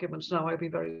those arguments now, I'd be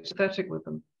very sympathetic with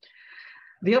them.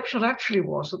 The upshot actually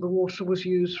was that the water was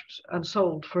used and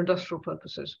sold for industrial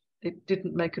purposes. It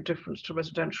didn't make a difference to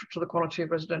the quality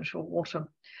of residential water.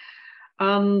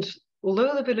 And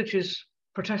although the villages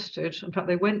protested, in fact,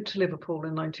 they went to Liverpool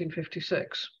in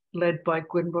 1956, led by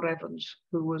Gwynfor Evans,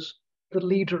 who was the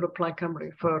leader of Plaid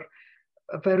Cymru for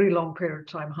a very long period of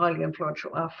time, highly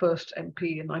influential, our first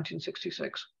MP in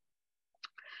 1966.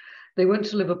 They went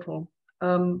to Liverpool.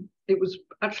 It was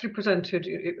actually presented,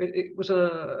 it was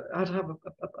had to have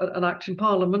an act in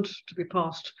Parliament to be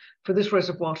passed for this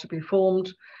reservoir to be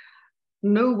formed.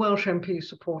 No Welsh MPs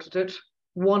supported it.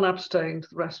 One abstained,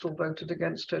 the rest all voted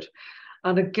against it.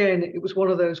 And again, it was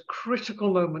one of those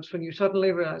critical moments when you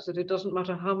suddenly realise that it doesn't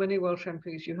matter how many Welsh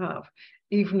MPs you have,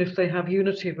 even if they have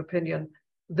unity of opinion,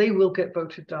 they will get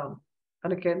voted down.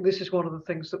 And again, this is one of the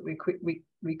things that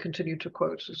we continue to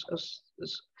quote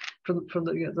as from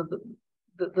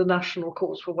the national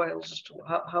cause for Wales as to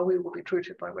how we will be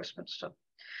treated by Westminster.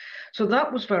 So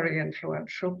that was very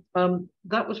influential.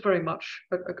 That was very much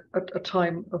a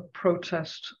time of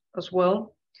protest as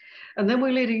well. And then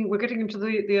we're getting into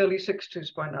the early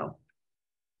 60s by now.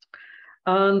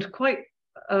 And quite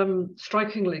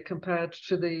strikingly compared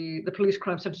to the Police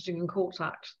Crime Sentencing and Courts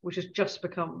Act, which has just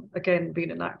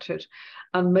been enacted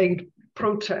and made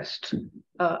protest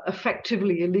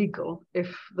effectively illegal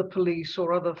if the police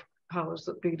or other powers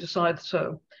that be decide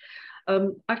so.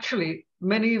 Actually,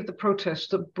 many of the protests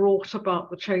that brought about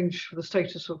the change for the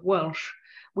status of Welsh,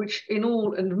 which in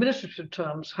all administrative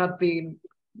terms had been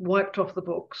wiped off the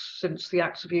books since the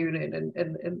Acts of Union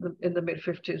in the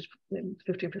mid-50s, in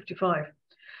 1555,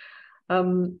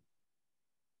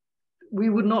 we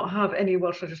would not have any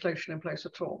Welsh legislation in place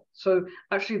at all. So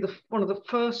actually one of the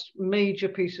first major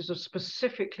pieces of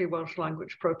specifically Welsh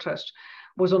language protest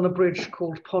was on a bridge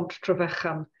called Pont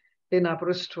Trefechan in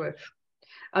Aberystwyth.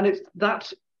 And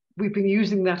we've been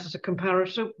using that as a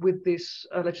comparator with this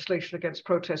legislation against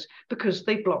protest because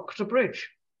they blocked a bridge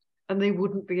and they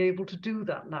wouldn't be able to do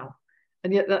that now.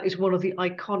 And yet that is one of the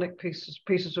iconic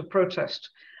pieces of protest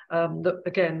that,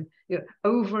 again,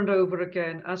 over and over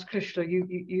again, as Krishna,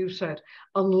 you said,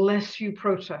 unless you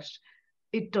protest,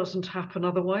 it doesn't happen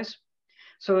otherwise.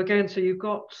 So again, so you've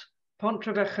got Pont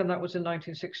Trefechan, that was in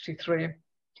 1963.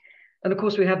 And of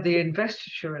course, we had the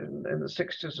investiture in the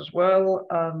 60s as well,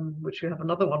 which we have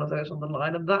another one of those on the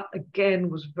line. And that, again,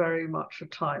 was very much a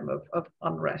time of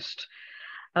unrest.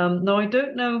 Now, I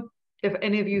don't know if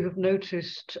any of you have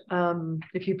noticed,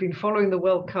 if you've been following the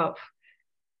World Cup,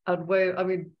 and Wales, I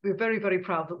mean, we're very, very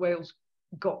proud that Wales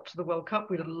got to the World Cup.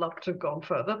 We'd have loved to have gone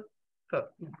further,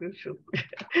 but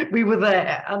we were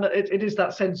there. And it is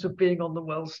that sense of being on the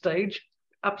world stage.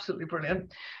 Absolutely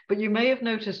brilliant. But you may have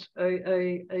noticed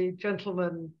a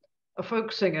gentleman, a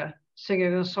folk singer,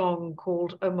 singing a song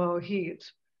called Y Môr Hyd,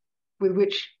 with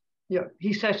which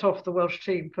he set off the Welsh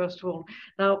team, first of all.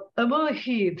 Now, Y Môr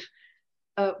Hyd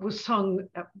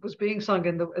was being sung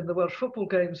in the Welsh football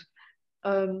games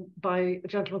by a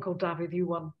gentleman called Dafydd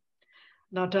Iwan.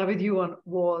 Now, Dafydd Iwan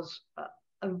was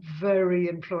a very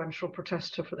influential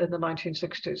protester in the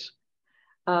 1960s.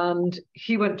 And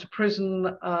he went to prison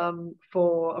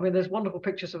there's wonderful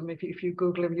pictures of him. If you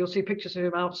Google him, you'll see pictures of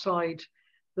him outside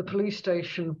the police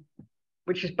station,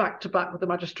 which is back to back with the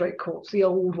magistrate courts, the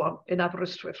old one in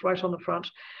Aberystwyth, right on the front,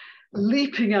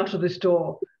 leaping out of this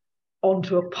door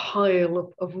onto a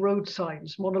pile of road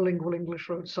signs, monolingual English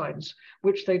road signs,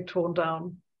 which they'd torn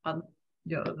down and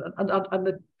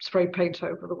the spray paint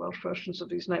over the Welsh versions of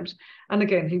these names. And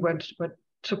again, he went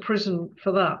to prison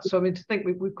for that. So I mean, to think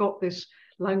we've got this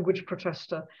language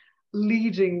protester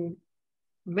leading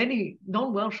many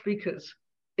non-Welsh speakers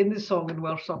in this song in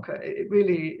Welsh soccer. It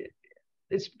really,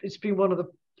 it's been one of the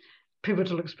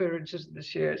pivotal experiences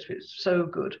this year. It's so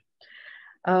good.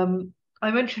 I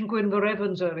mentioned Gwynfor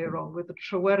Evans earlier on with the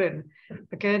Tryweryn.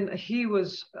 Again, he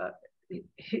was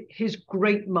his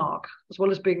great mark, as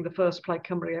well as being the first Plaid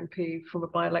Cymru MP from a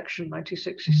by-election in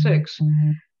 1966.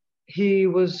 He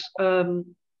was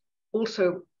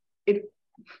also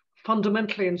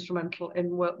fundamentally instrumental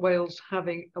in Wales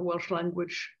having a Welsh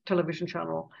language television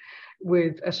channel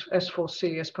with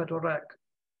S4C, S4C.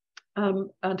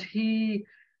 And he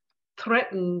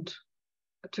threatened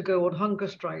to go on hunger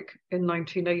strike in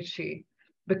 1980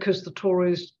 because the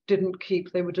Tories didn't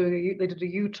keep, they did a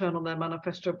U-turn on their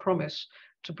manifesto promise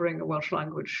to bring a Welsh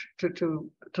language,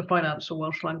 to finance a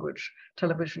Welsh language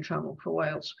television channel for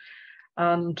Wales.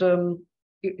 And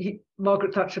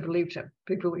Margaret Thatcher believed him.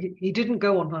 He didn't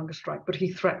go on hunger strike, but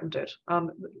he threatened it.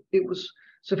 It was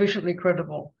sufficiently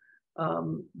credible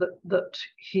that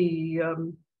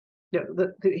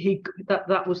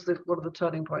was one of the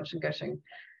turning points in getting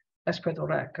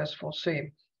S4C,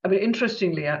 S4C. I mean,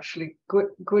 interestingly, actually,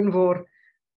 Gwynfor,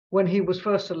 when he was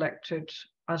first elected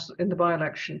in the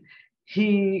by-election,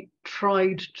 he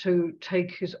tried to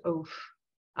take his oath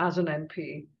as an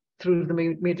MP through the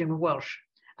medium of Welsh.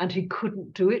 And he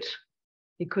couldn't do it.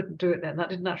 He couldn't do it then. That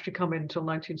didn't actually come in until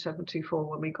 1974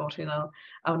 when we got in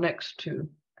our next two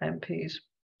MPs.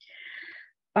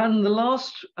 And the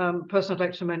last person I'd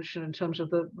like to mention in terms of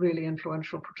the really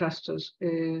influential protesters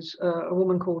is a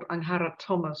woman called Angharad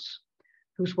Thomas,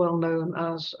 who's well known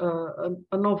as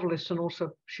a novelist, and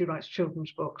also she writes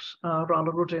children's books.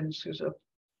 Rala Ruddins, who's a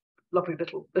lovely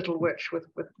little witch with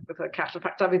her cat. In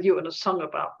fact, David Ewan has sung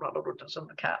about Rala Ruddins and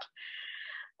the cat.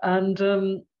 And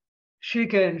she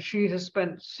has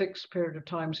spent 6 period of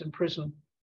times in prison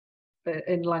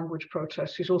in language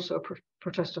protests. She's also a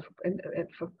protester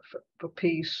for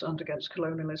peace and against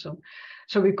colonialism.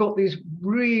 So we've got these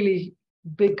really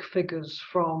big figures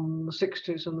from the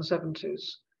 60s and the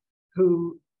 70s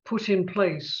who put in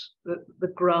place the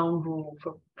ground rule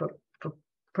for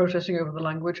protesting over the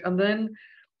language. And then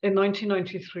in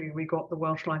 1993, we got the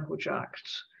Welsh Language Act,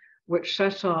 which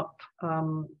set up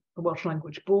the Welsh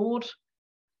Language Board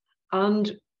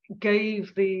and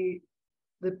gave the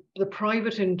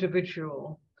private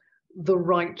individual the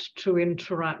right to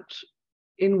interact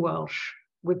in Welsh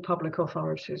with public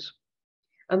authorities.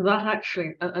 And that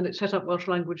actually, and it set up Welsh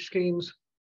language schemes,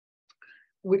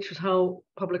 which is how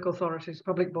public authorities,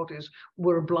 public bodies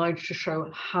were obliged to show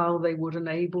how they would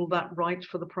enable that right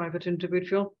for the private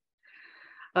individual.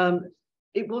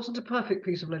 It wasn't a perfect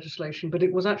piece of legislation, but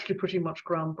it was actually pretty much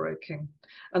groundbreaking.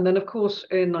 And then, of course,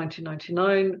 in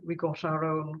 1999, we got our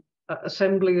own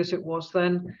assembly, as it was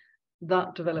then.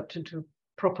 That developed into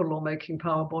proper lawmaking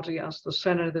power body as the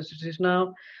Senate as it is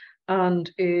now. And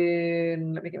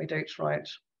in, let me get my dates right,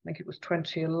 I think it was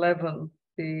 2011,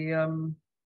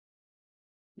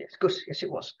 yes,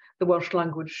 it was, the Welsh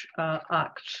Language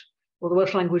Act, or the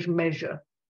Welsh Language Measure,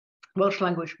 Welsh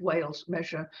Language Wales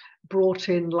Measure, brought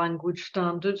in language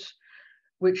standards,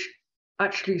 which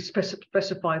actually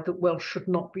specified that Welsh should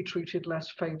not be treated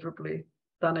less favourably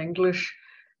than English.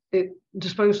 It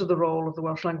disposed of the role of the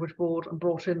Welsh Language Board and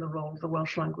brought in the role of the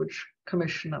Welsh Language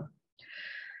Commissioner.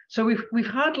 So we've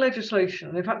had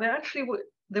legislation. In fact,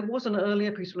 there was an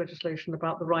earlier piece of legislation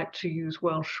about the right to use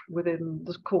Welsh within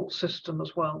the court system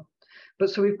as well. But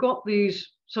so we've got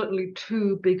these certainly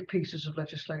 2 big pieces of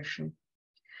legislation.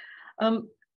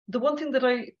 The one thing that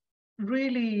I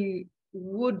really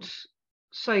would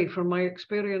say from my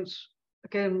experience,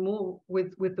 again, more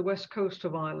with the west coast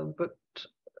of Ireland, but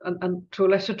and to a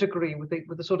lesser degree with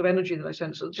the sort of energy that I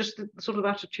sense, just the sort of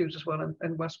attitudes as well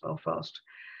in West Belfast.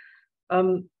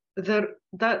 There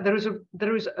is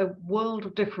a world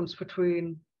of difference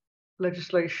between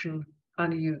legislation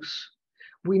and use.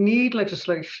 We need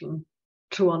legislation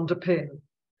to underpin,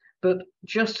 but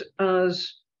just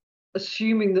as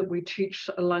assuming that we teach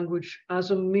a language as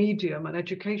a medium, an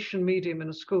education medium in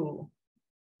a school,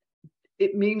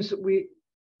 it means that we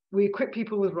equip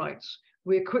people with rights,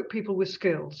 we equip people with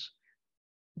skills.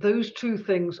 Those 2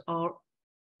 things are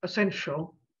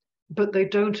essential, but they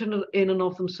don't in and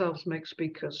of themselves make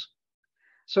speakers.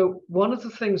 So one of the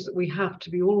things that we have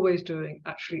to be always doing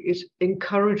actually is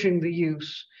encouraging the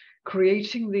use,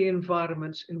 creating the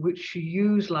environments in which you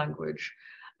use language,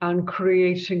 and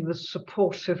creating the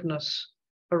supportiveness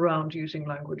around using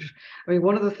language. I mean,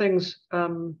 one of the things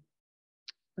that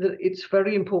it's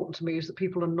very important to me is that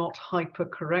people are not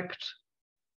hyper-correct.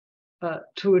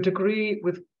 To a degree,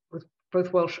 with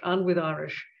both Welsh and with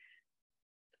Irish,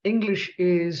 English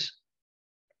is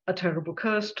a terrible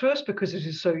curse to us because it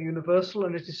is so universal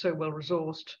and it is so well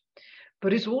resourced.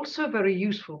 But it's also very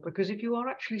useful because if you are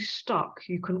actually stuck,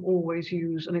 you can always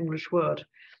use an English word.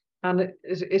 And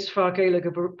it's far Gaeleg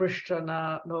y Brista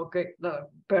na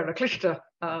ber y clista.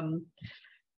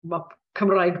 Mae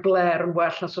Cymraeg bler yn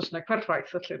well na Saesneg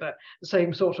perffaith, the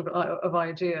same sort of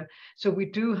idea. So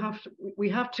we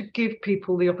have to give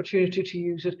people the opportunity to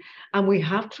use it, and we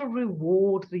have to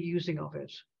reward the using of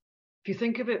it. If you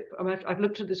think of it, I mean, I've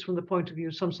looked at this from the point of view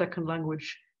of some second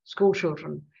language school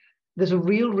children. There's a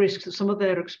real risk that some of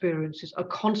their experiences are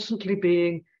constantly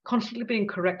being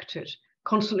corrected,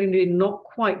 constantly being not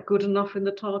quite good enough in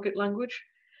the target language.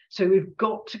 So we've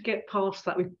got to get past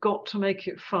that. We've got to make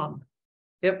it fun.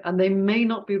 Yep, and they may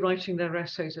not be writing their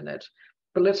essays in it,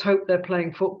 but let's hope they're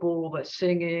playing football, or they're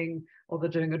singing, or they're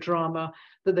doing a drama,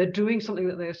 that they're doing something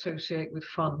that they associate with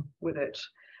fun with it.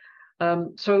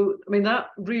 So, I mean,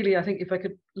 that really, I think if I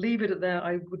could leave it at there,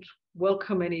 I would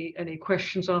welcome any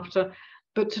questions after.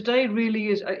 But today really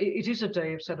is, it is a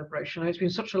day of celebration. It's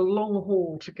been such a long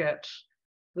haul to get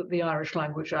the Irish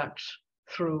Language Act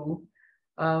through.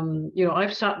 You know,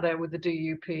 I've sat there with the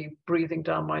DUP breathing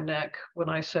down my neck when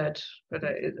I said that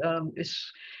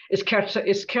it's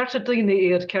Certa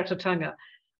Dini i'r Certa Tanga.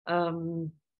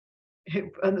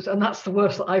 and that's the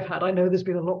worst that I've had. I know there's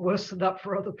been a lot worse than that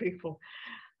for other people.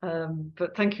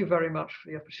 But thank you very much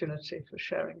for the opportunity for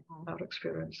sharing our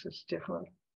experiences, dear Helen.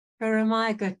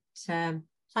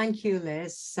 Thank you,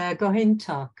 Liz. Go ahead,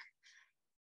 talk.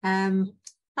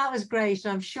 That was great.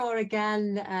 I'm sure,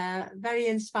 again, very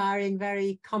inspiring,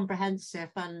 very comprehensive,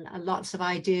 and lots of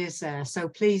ideas there. So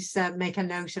please make a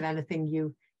note of anything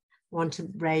you want to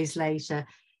raise later.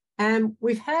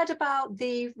 We've heard about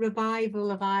the revival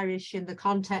of Irish in the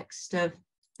context of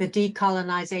the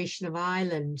decolonisation of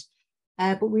Ireland,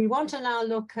 but we want to now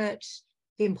look at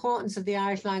the importance of the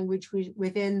Irish language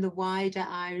within the wider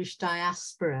Irish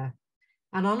diaspora.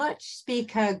 And our next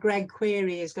speaker, Greg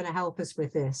Query, is going to help us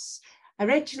with this.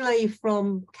 Originally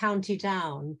from County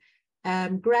Down,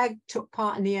 Greg took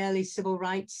part in the early civil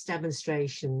rights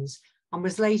demonstrations and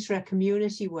was later a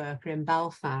community worker in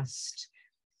Belfast.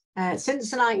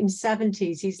 Since the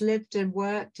 1970s, he's lived and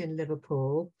worked in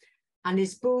Liverpool, and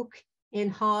his book, In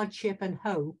Hardship and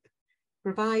Hope,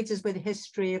 provides us with a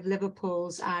history of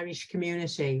Liverpool's Irish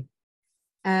community.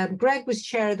 Greg was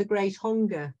chair of the Great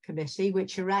Hunger Committee,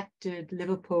 which erected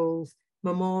Liverpool's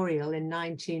memorial in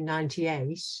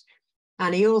 1998.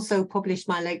 And he also published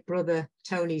my late brother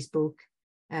Tony's book,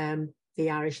 The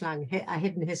Irish Language, A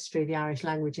Hidden History of the Irish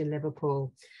Language in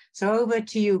Liverpool. So over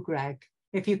to you, Greg.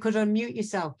 If you could unmute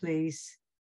yourself, please.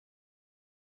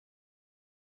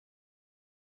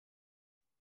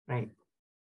 Right.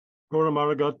 Gora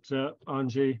Marigot,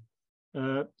 Angie.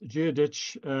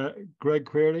 Giudich, Greg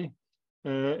Query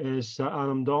is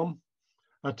Anam Dom.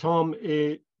 Tom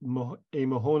E.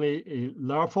 Mahoney E.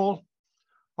 Larfall.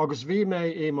 August V.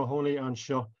 May E. Mahoney and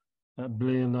Shaw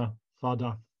Blina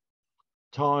Fada.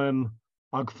 Time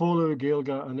Agfolu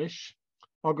Gilga Anish.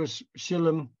 August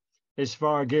Shillam is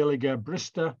far Gaeliga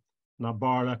Brista,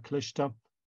 Nabarla Klishta,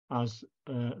 as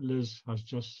Liz has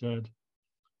just said.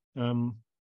 One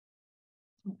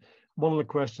of the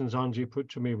questions Angie put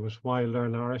to me was why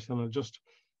learn Irish, and I'll just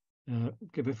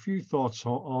give a few thoughts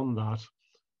on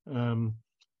that.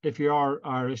 If you are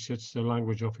Irish, it's the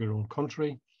language of your own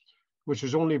country, which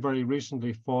has only very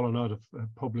recently fallen out of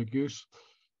public use.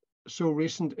 So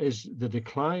recent is the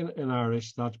decline in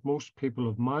Irish that most people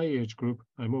of my age group,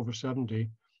 I'm over 70,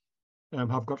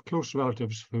 have got close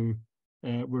relatives who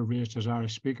were raised as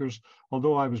Irish speakers.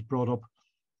 Although I was brought up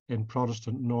in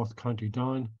Protestant North County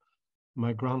Down,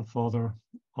 my grandfather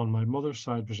on my mother's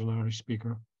side was an Irish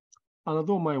speaker. And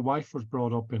although my wife was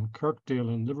brought up in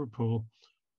Kirkdale in Liverpool,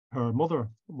 her mother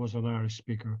was an Irish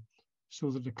speaker. So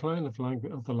the decline of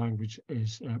the language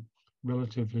is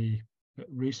relatively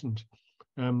recent.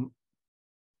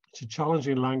 It's a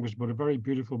challenging language, but a very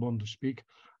beautiful one to speak,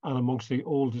 and amongst the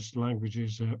oldest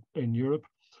languages in Europe.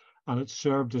 And it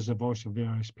served as a voice of the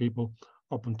Irish people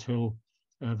up until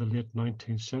the late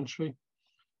 19th century.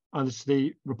 And it's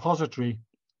the repository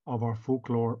of our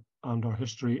folklore and our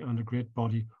history and a great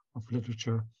body of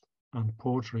literature and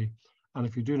poetry. And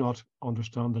if you do not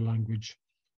understand the language,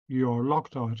 you are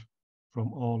locked out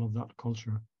from all of that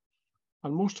culture.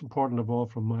 And most important of all,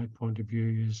 from my point of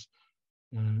view, is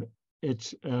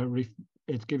it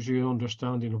gives you an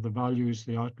understanding of the values,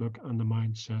 the outlook, and the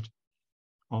mindset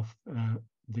of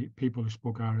the people who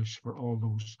spoke Irish for all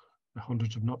those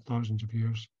hundreds, if not thousands of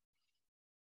years.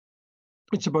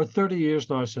 It's about 30 years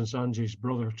now since Angie's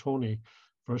brother, Tony,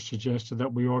 first suggested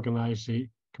that we organise the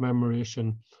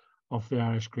commemoration of the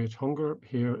Irish Great Hunger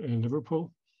here in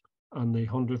Liverpool and the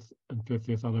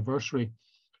 150th anniversary.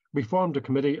 We formed a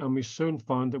committee and we soon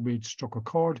found that we'd struck a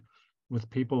chord with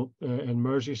people in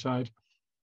Merseyside.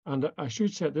 And I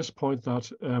should say at this point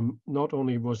that not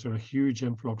only was there a huge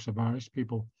influx of Irish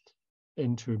people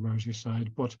into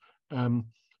Merseyside, but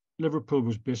Liverpool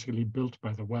was basically built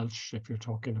by the Welsh, if you're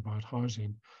talking about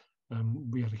housing.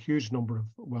 We had a huge number of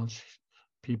Welsh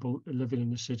people living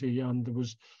in the city, and there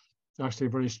was actually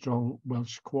a very strong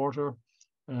Welsh quarter,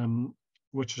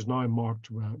 which is now marked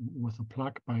with a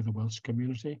plaque by the Welsh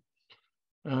community.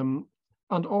 And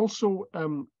also,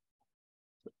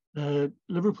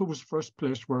 Liverpool was the first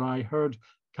place where I heard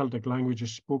Celtic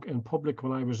languages spoke in public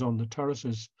when I was on the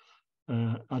terraces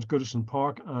at Goodison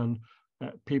Park, and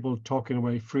people talking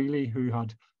away freely who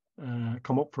had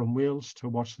come up from Wales to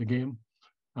watch the game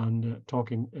and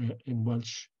talking in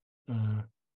Welsh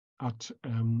at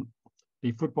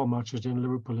the football matches in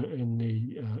Liverpool in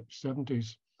the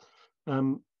 70s.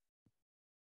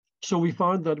 So we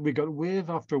found that we got wave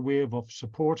after wave of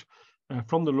support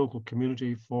from the local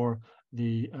community for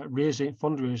the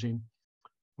fundraising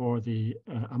for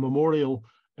a memorial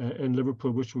in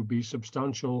Liverpool, which would be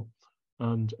substantial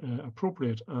and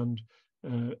appropriate and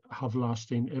have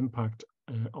lasting impact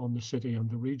on the city and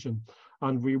the region.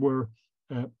 And we were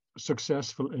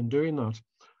successful in doing that.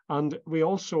 And we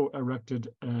also erected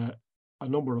a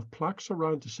number of plaques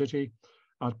around the city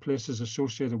at places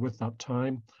associated with that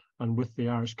time and with the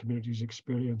Irish community's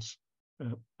experience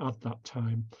at that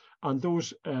time. And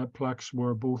those plaques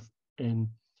were both in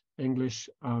English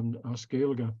and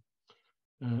Gaeilge.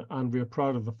 And we are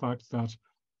proud of the fact that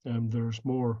there's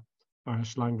more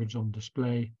Irish language on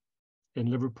display in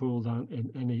Liverpool than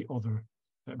in any other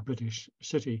British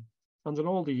city. And in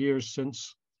all the years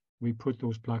since we put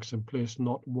those plaques in place,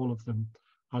 not one of them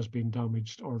has been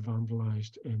damaged or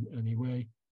vandalized in any way.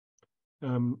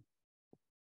 Our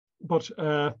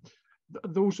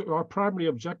primary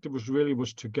objective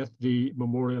was to get the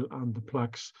memorial and the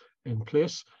plaques in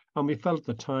place, and we felt at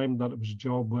the time that it was a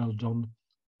job well done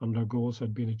and our goals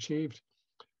had been achieved.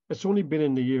 It's only been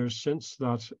in the years since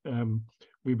that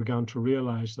we began to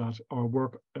realize that our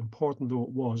work, important though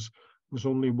it was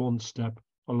only one step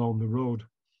along the road,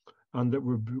 and that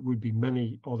would be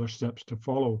many other steps to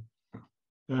follow.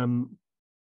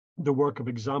 The work of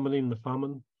examining the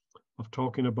famine, of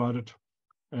talking about it,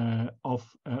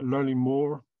 of learning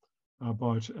more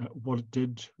about what it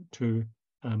did to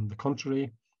the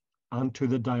country and to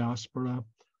the diaspora,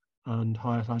 and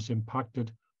how it has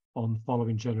impacted on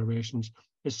following generations,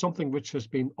 is something which has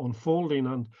been unfolding,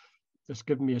 and it's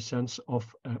given me a sense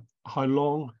of how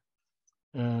long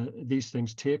these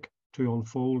things take to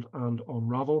unfold and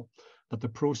unravel, that the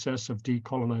process of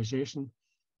decolonization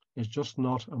is just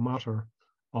not a matter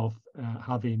of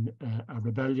having a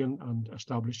rebellion and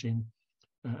establishing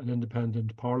an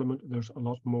independent parliament. There's a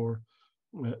lot more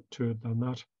to it than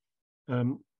that.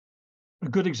 A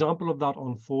good example of that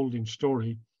unfolding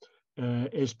story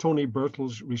is Tony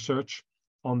Birtle's research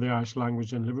on the Irish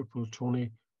language in Liverpool.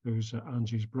 Tony, who's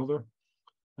Angie's brother.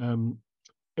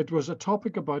 It was a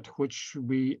topic about which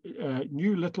we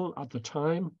knew little at the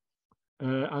time,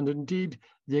 and indeed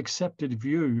the accepted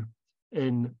view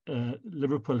in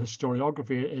Liverpool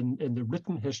historiography, in the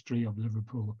written history of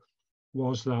Liverpool,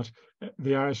 was that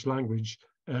the Irish language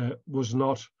was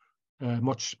not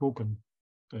much spoken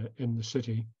in the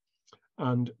city.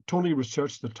 And Tony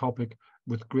researched the topic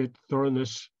with great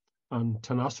thoroughness and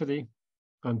tenacity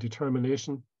and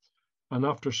determination, and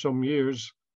after some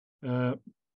years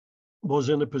was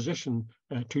in a position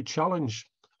to challenge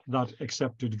that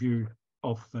accepted view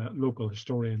of local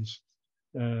historians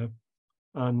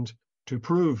and to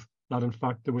prove that in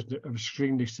fact there was an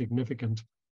extremely significant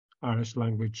Irish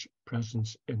language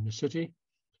presence in the city.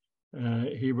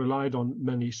 He relied on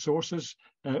many sources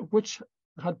which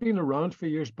had been around for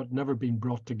years but never been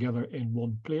brought together in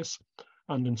one place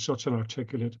and in such an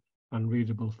articulate and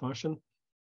readable fashion.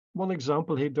 One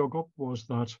example he dug up was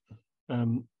that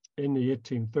in the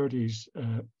 1830s,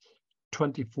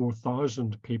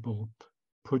 24,000 people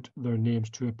put their names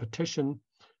to a petition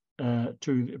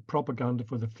to propaganda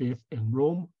for the faith in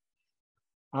Rome,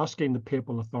 asking the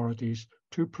papal authorities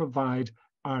to provide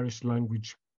Irish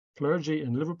language clergy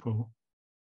in Liverpool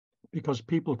because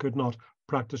people could not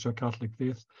practice their Catholic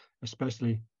faith,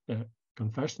 especially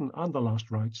confession and the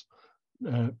last rites,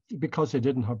 because they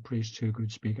didn't have priests who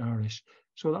could speak Irish.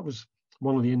 So that was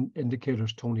one of the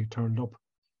indicators Tony turned up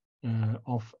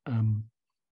of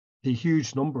the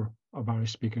huge number of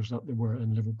Irish speakers that there were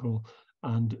in Liverpool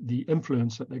and the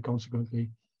influence that they consequently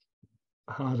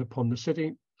had upon the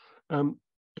city.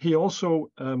 He also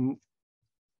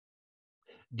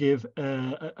gave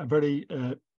a very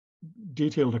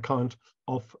detailed account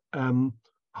of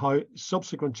how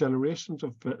subsequent generations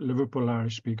of Liverpool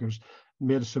Irish speakers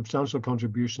made a substantial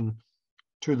contribution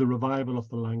to the revival of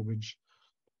the language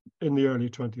in the early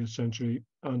 20th century,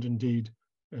 and indeed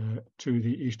to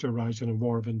the Easter Rising and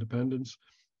War of Independence,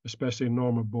 especially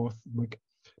Norma Borthwick,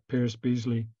 Piers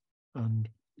Beasley, and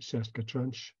Seska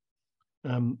Trench.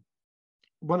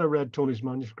 When I read Tony's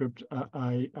manuscript,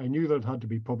 I knew that it had to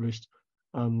be published,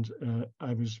 and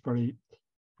I was very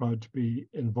proud to be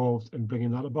involved in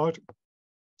bringing that about.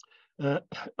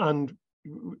 And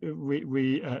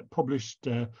we published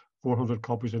 400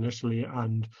 copies initially,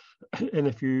 and in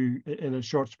a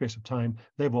short space of time,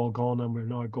 they've all gone, and we're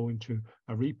now going to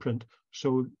a reprint.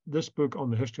 So this book on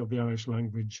the history of the Irish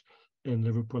language in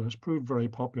Liverpool has proved very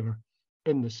popular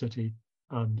in the city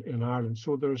and in Ireland.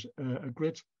 So there's a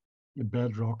great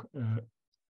bedrock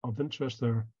of interest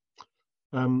there.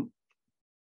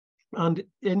 And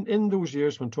in those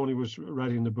years when Tony was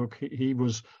writing the book, he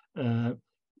was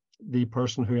the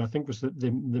person who I think was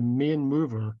the main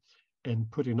mover in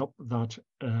putting up that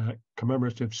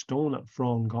commemorative stone at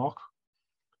Fron Gach.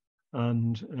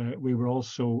 And we were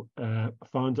also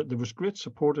found that there was great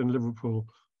support in Liverpool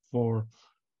for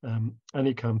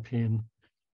any campaign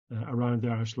around the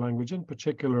Irish language, in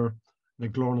particular the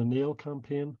Glorna Nail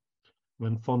campaign,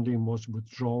 when funding was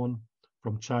withdrawn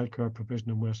from childcare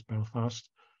provision in West Belfast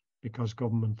because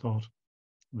government thought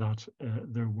that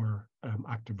there were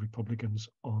active Republicans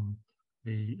on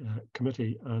the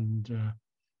committee, and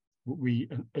we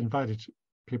invited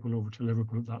people over to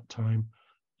Liverpool at that time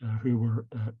who were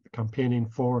campaigning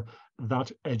for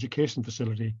that education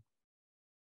facility,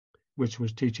 which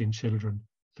was teaching children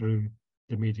through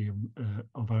the medium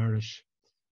of Irish.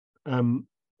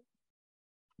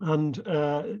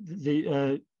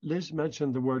 Liz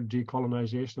mentioned the word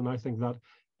decolonisation, and I think that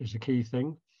is a key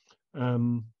thing.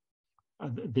 The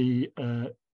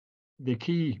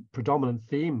key predominant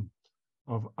theme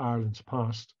of Ireland's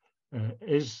past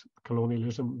is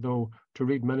colonialism, though to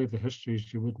read many of the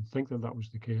histories, you wouldn't think that that was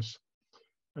the case.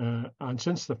 And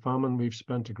since the famine, we've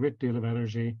spent a great deal of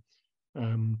energy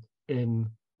in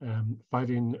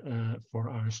fighting for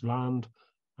Irish land,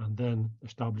 and then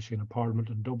establishing a parliament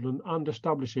in Dublin and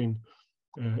establishing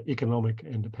economic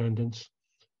independence.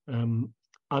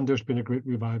 And there's been a great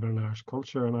revival in Irish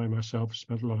culture, and I myself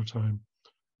spent a lot of time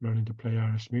learning to play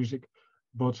Irish music.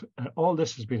 But all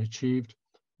this has been achieved,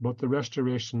 but the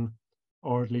restoration,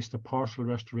 or at least the partial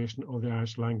restoration of the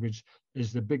Irish language,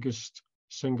 is the biggest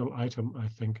single item, I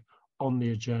think, on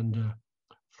the agenda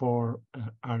for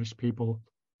Irish people,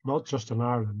 not just in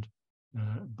Ireland,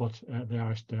 but the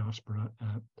Irish diaspora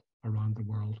around the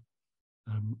world.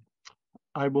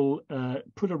 I will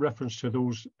put a reference to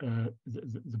those,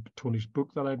 Tony's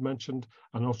book that I'd mentioned,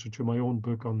 and also to my own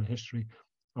book on the history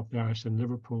of the Irish in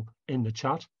Liverpool in the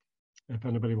chat. If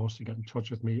anybody wants to get in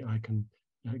touch with me, I can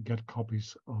get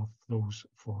copies of those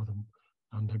for them,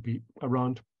 and I'd be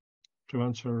around to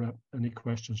answer any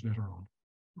questions later on.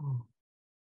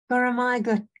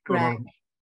 Good, Greg.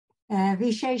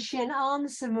 Vishay on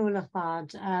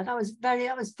Samulafad. That was very,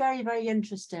 very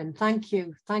interesting. Thank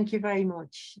you very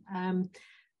much.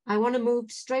 I want to move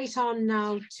straight on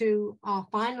now to our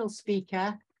final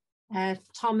speaker,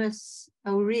 Tomás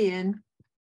O'Rian.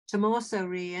 Tomás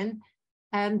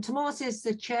is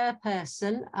the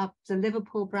chairperson of the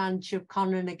Liverpool branch of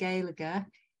Conradh na Gaeilge,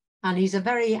 and he's a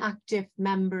very active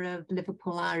member of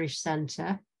Liverpool Irish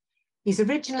Centre. He's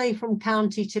originally from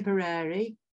County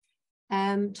Tipperary.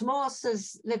 Tomás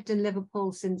has lived in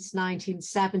Liverpool since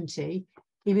 1970.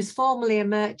 He was formerly a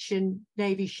merchant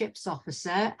Navy ships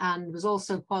officer and was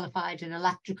also qualified in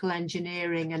electrical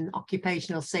engineering and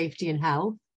occupational safety and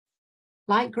health.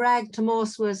 Like Greg,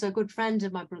 Tomás was a good friend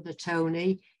of my brother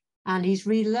Tony, and he's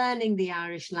relearning the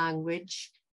Irish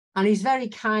language. And he's very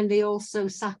kindly also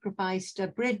sacrificed a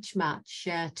bridge match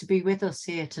to be with us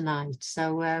here tonight.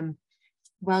 So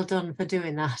well done for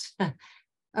doing that.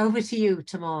 Over to you,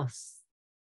 Tomás.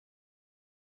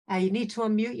 You need to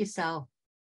unmute yourself.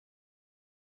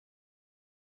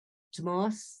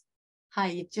 Tomás? Hi,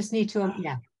 you just need to,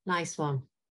 yeah, nice one.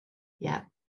 Yeah.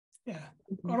 Yeah.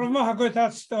 Or maha go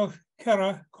that's the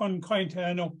Kara con kind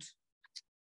and out.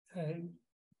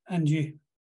 Angie.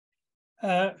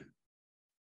 The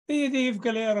Dave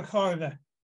Galera Carda.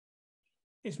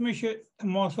 It's Misha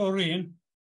Tomás O'Rian.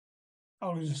 I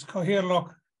was just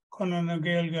Coherlock Conradh na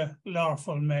Gaeilge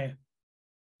Larful May.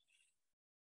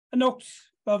 And out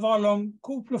Bavalum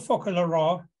Couple Focal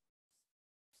Raw.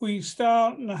 We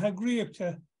start na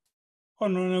Hagriepta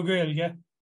Conradh na Gaeilge.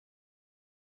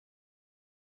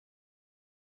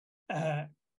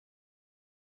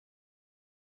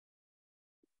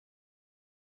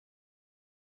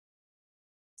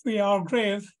 We are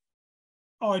grave,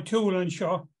 our tool and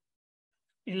shaw,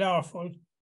 Ilarful,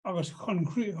 August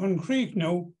Creek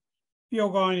now,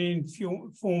 Biogan in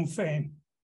Foam Fane.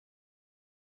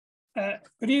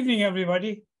 Good evening,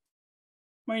 everybody.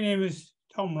 My name is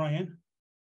Tom Ryan,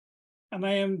 and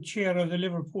I am chair of the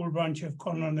Liverpool branch of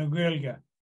Conradh na Gaeilge.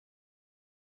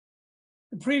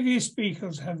 The previous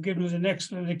speakers have given us an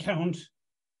excellent account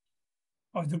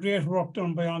of the great work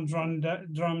done by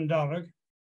Dram Darragh,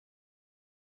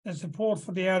 the support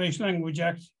for the Irish Language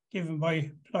Act given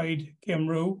by Plaid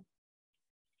Cymru,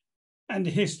 and the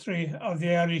history of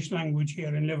the Irish language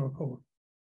here in Liverpool.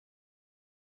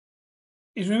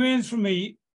 It remains for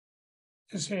me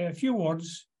to say a few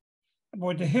words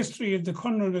about the history of the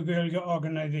Conradh na Gaeilge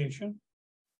organisation,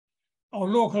 our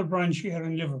local branch here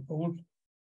in Liverpool,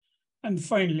 and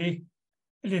finally,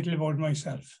 a little about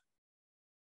myself.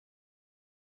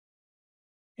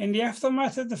 In the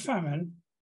aftermath of the famine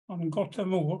on Gotta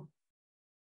Moor,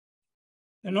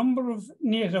 the number of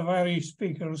native Irish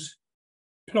speakers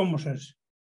plummeted,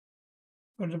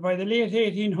 but by the late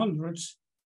 1800s,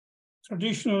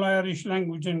 traditional Irish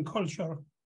language and culture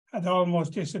had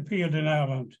almost disappeared in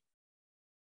Ireland,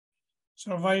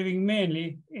 surviving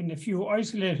mainly in a few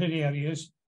isolated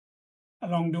areas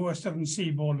along the western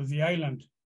seaboard of the island.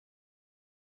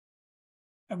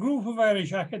 A group of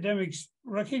Irish academics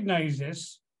recognised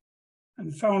this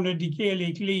and founded the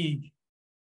Gaelic League,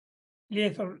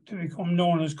 later to become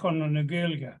known as Conradh na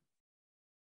Gaeilge.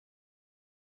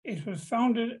 It was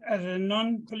founded as a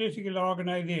non-political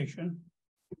organisation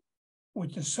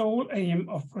with the sole aim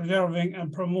of preserving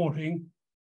and promoting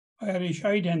Irish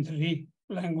identity,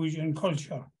 language and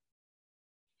culture,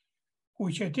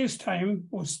 which at this time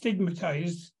was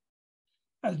stigmatised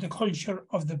as the culture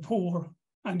of the poor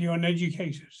and the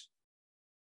uneducated.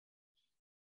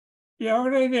 The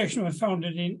organisation was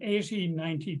founded in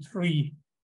 1893,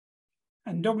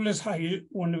 and Douglas Hyde,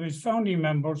 one of its founding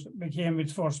members, became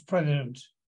its first president.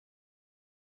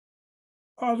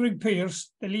 Padraig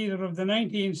Pearse, the leader of the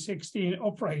 1916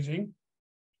 uprising,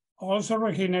 also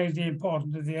recognised the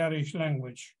importance of the Irish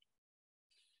language,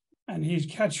 and his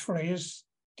catchphrase,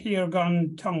 Tír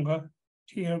gan tonga,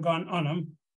 Tír gan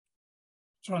anam,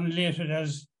 translated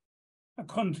as a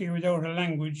country without a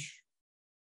language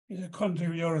is a country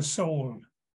without a soul,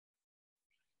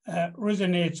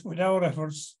 resonates with our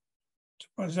efforts to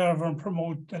preserve and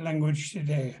promote the language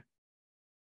today.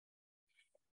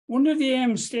 One of the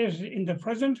aims stated in the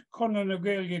present Conradh na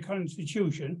Gaeilge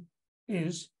Constitution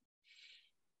is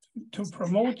to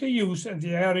promote the use of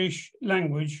the Irish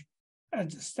language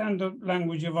as the standard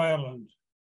language of Ireland.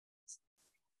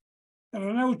 There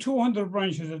are now 200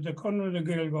 branches of the Conradh na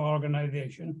Gaeilge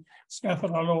organisation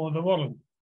scattered all over the world.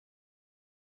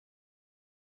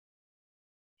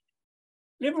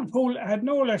 Liverpool had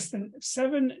no less than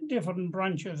 7 different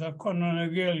branches of Conradh na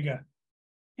Gaeilge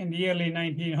in the early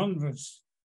 1900s.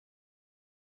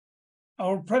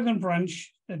 Our present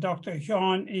branch, the Dr.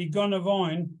 Sean E.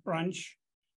 Gunavine branch,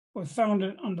 was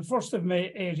founded on the 1st of May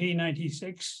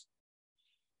 1896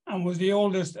 and was the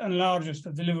oldest and largest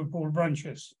of the Liverpool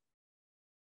branches.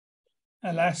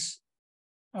 Alas,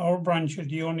 our branch is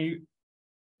the only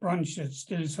branch that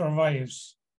still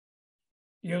survives,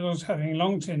 the others having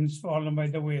long since fallen by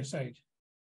the wayside.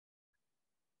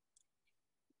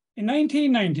 In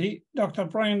 1990, Dr.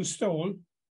 Brian Stoll,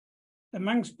 the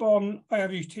Manx-born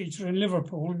Irish teacher in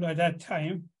Liverpool at that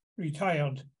time,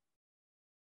 retired,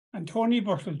 and Tony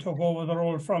Buttle took over the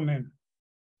role from him,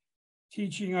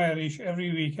 teaching Irish every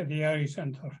week at the Irish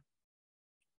Centre.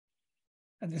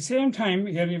 At the same time,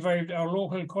 he revived our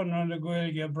local Conradh na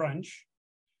Gaeilge branch,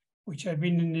 which had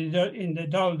been in the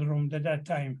doldrums at that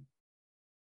time.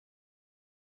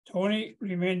 Tony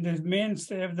remained the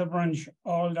mainstay of the branch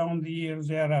all down the years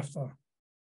thereafter,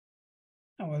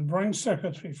 and was branch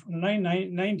secretary from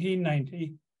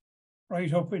 1990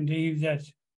 right up until his death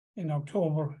in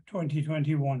October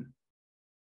 2021.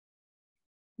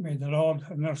 May the Lord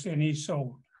have mercy on his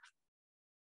soul.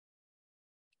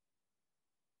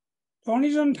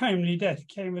 Tony's untimely death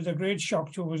came as a great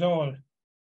shock to us all,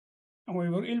 and we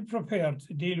were ill prepared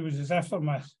to deal with its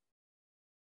aftermath.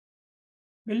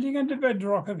 Building on the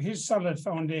bedrock of his solid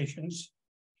foundations,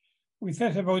 we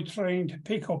set about trying to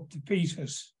pick up the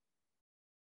pieces.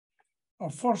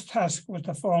 Our first task was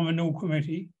to form a new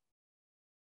committee.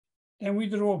 Then we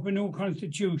drew up a new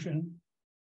constitution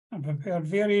and prepared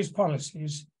various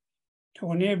policies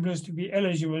to enable us to be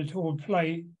eligible to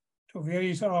apply to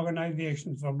various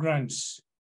organisations for grants.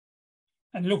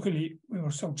 And luckily, we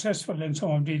were successful in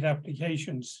some of these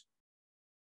applications.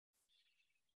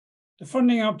 The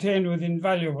funding obtained was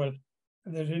invaluable,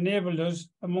 and it enabled us,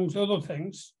 amongst other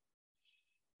things,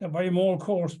 to buy more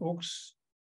course books,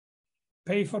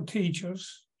 pay for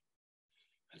teachers,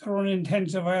 to run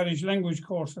intensive Irish language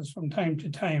courses from time to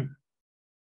time,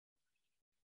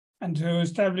 and to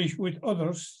establish with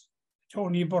others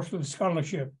Tony Buttle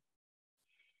Scholarship,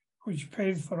 which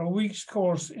paid for a week's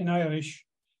course in Irish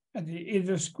at the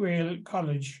Idris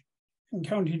College in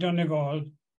County Donegal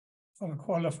for a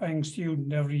qualifying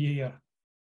student every year.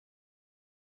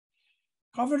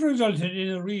 COVID resulted in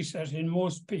a reset in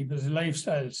most people's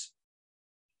lifestyles,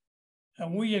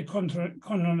 and we at Conradh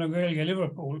na Gaeilge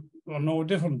Liverpool were no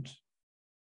different.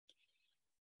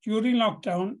 During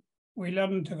lockdown, we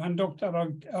learned to conduct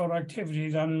our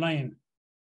activities online,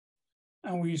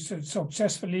 and we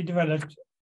successfully developed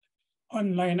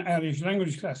online Irish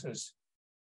language classes.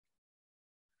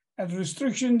 As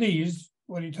restrictions eased,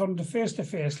 we returned to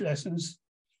face-to-face lessons,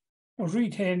 but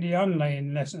retained the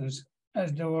online lessons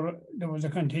as there was a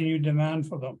continued demand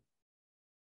for them.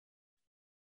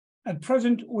 At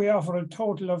present, we offer a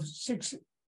total of 6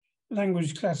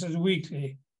 language classes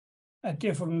weekly at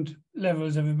different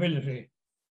levels of ability.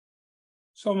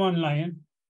 Some online,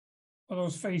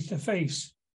 others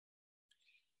face-to-face.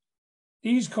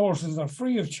 These courses are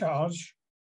free of charge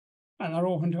and are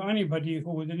open to anybody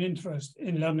who has an interest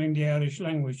in learning the Irish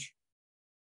language.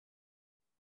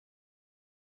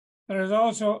 There is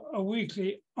also a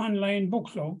weekly online book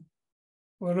club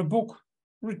where a book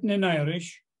written in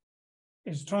Irish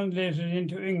is translated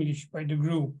into English by the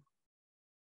group.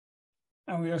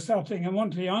 And we are starting a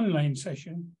monthly online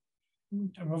session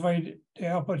to provide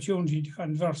the opportunity to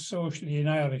converse socially in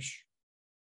Irish.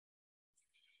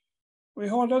 We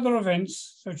hold other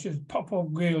events such as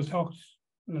pop-up Gael talks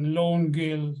and Lone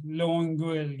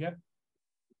Gaelga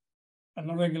on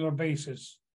a regular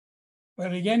basis,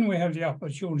 where again we have the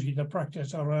opportunity to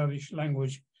practice our Irish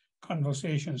language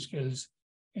conversation skills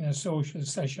in a social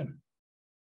session.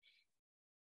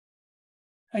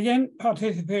 Again,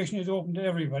 participation is open to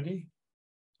everybody,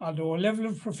 although a level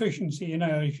of proficiency in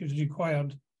Irish is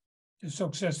required to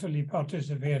successfully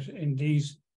participate in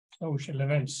these social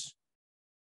events.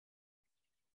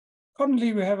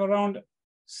 Currently, we have around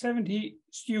 70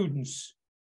 students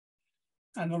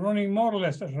and are running more or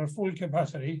less at our full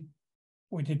capacity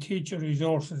with the teacher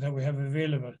resources that we have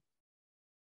available.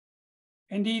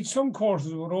 Indeed, some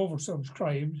courses were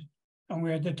oversubscribed and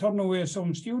we had to turn away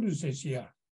some students this year.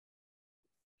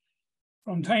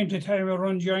 From time to time, we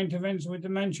run joint events with the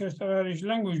Manchester Irish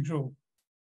Language Group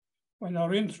when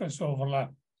our interests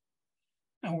overlap,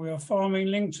 and we are forming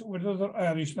links with other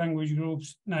Irish language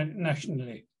groups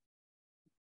nationally.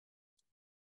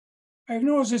 I've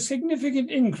noticed a significant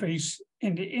increase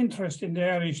in the interest in the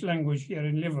Irish language here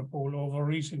in Liverpool over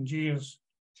recent years.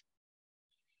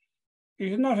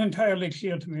 It is not entirely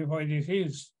clear to me why this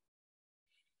is,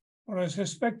 but I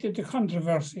suspect that the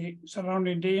controversy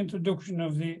surrounding the introduction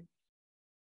of the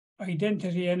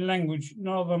Identity and Language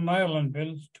Northern Ireland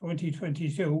Bill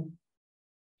 2022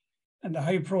 and the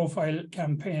high-profile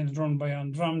campaigns run by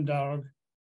Andram Darg,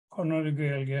 Conor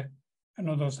Gaelga, and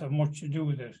others have much to do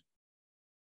with it.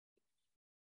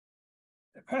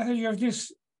 The passage of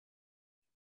this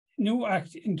new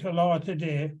act into law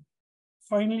today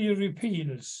finally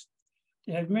repeals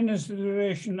the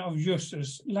Administration of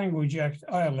Justice Language Act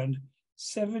Ireland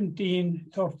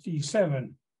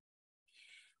 1737,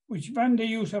 which banned the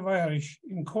use of Irish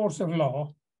in courts of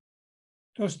law,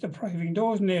 thus depriving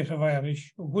those native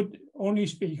Irish who would only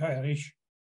speak Irish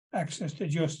access to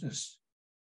justice.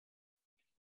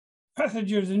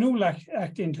 Passage of the new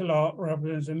act into law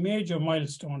represents a major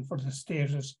milestone for the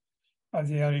status of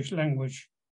the Irish language,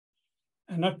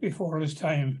 and not before its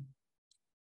time,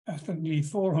 after nearly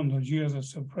 400 years of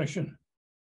suppression.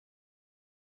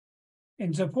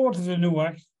 In support of the new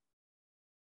act,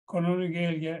 Conor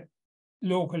Gaelga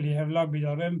locally have lobbied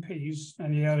our MPs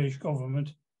and the Irish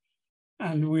government,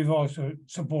 and we've also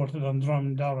supported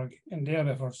Andram Darg in their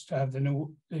efforts to have the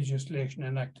new legislation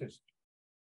enacted.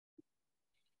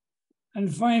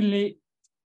 And finally,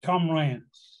 Tom Ryan.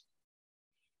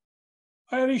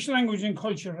 Irish language and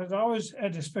culture has always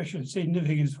had a special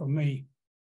significance for me.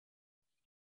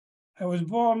 I was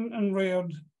born and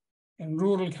reared in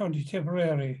rural County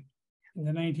Tipperary in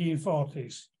the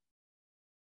 1940s.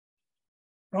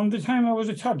 From the time I was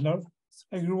a toddler,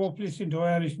 I grew up listening to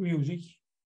Irish music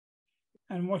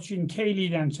and watching Cayley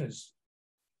dances.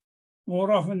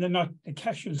 More often than not, the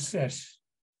casual set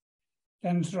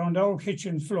danced around our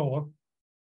kitchen floor,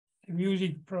 the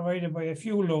music provided by a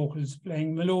few locals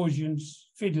playing melodeons,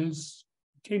 fiddles,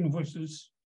 tin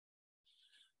whistles,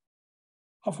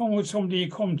 often with somebody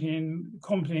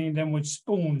accompanying them with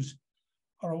spoons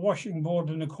or a washing board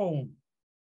and a comb.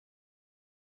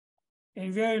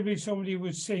 Invariably, somebody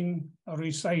would sing or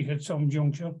recite at some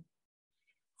juncture,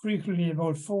 frequently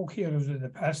about folk heroes of the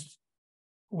past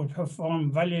who would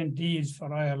perform valiant deeds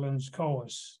for Ireland's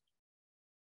cause.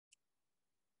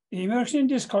 The immersion in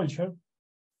this culture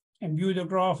imbued a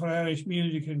graft for Irish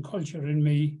music and culture in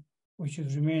me, which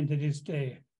has remained to this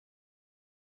day.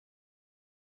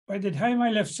 By the time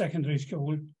I left secondary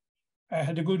school, I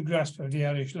had a good grasp of the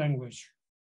Irish language.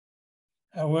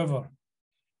 However,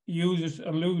 use it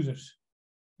or lose it.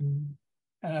 And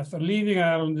after leaving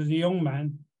Ireland as a young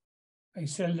man, I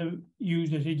seldom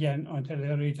used it again until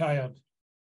I retired.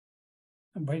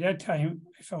 And by that time,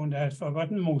 I found I had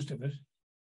forgotten most of it.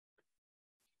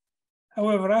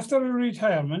 However, after a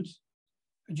retirement,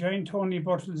 I joined Tony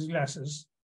Burtle's classes,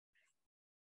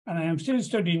 and I am still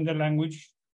studying the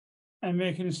language and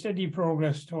making steady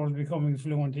progress towards becoming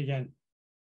fluent again.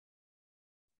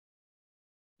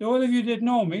 Those of you that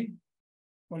know me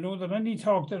will know that any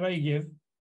talk that I give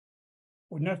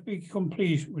would not be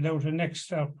complete without an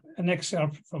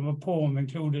excerpt from a poem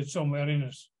included somewhere in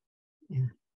it. Yeah.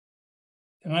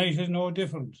 Tonight is no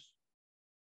different.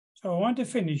 So I want to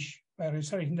finish by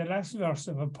reciting the last verse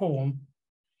of a poem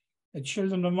that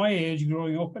children of my age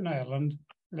growing up in Ireland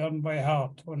learned by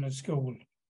heart when at school.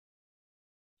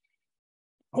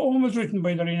 The poem was written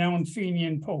by the renowned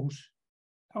Fenian poet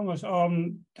Thomas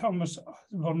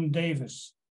Osborne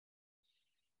Davis.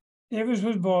 Davis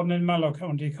was born in Mallow,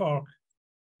 County Cork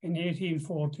in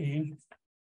 1814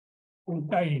 and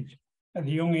died at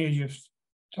the young age of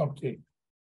 30.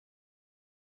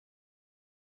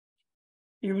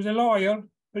 He was a lawyer,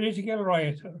 political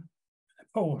writer, a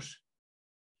poet,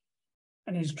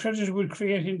 and is credited with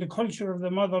creating the culture of the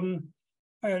modern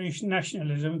Irish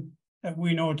nationalism that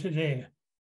we know today.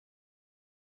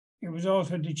 He was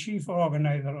also the chief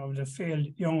organiser of the failed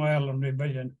Young Ireland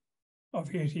Rebellion of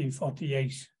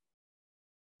 1848.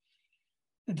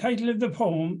 The title of the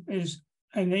poem is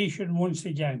A Nation Once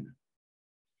Again,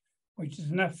 which is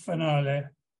an finale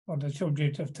for the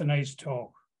subject of tonight's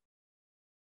talk.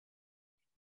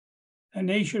 A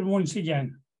nation once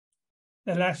again,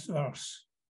 the last verse.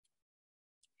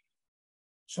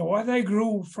 So as I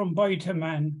grew from boy to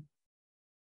man,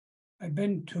 I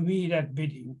bent to me that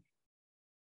bidding,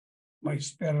 my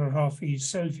spirit of his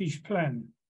selfish plan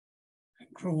and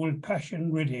cruel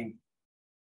passion ridding.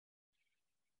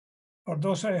 For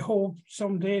thus I hope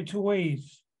some day to wait,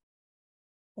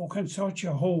 or can such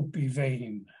a hope be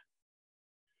vain,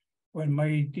 when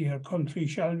my dear country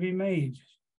shall be made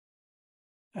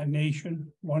a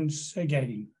nation once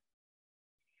again.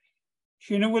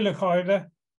 Shina Willa Coida,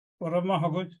 or a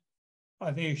Mahagud,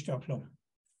 a Deishtoplo.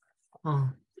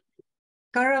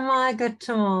 Garamaga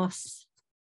Tomas.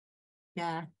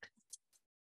 Yeah.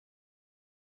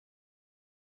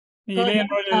 Go ahead,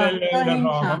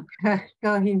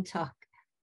 talk.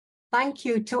 Thank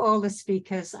you to all the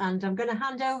speakers, and I'm going to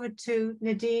hand over to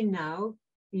Nadine now.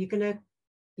 You're going to,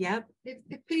 yeah.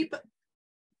 If people,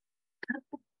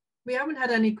 we haven't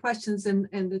had any questions in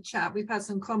the chat. We've had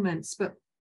some comments, but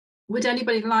would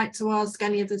anybody like to ask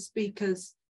any of the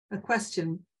speakers a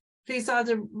question? Please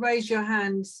either raise your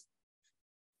hands,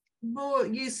 more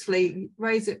usefully,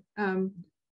 raise it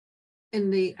in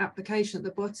the application at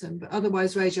the bottom, but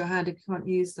otherwise raise your hand if you can't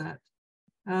use that.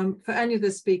 For any of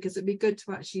the speakers, it'd be good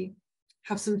to actually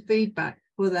have some feedback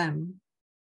for them.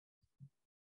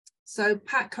 So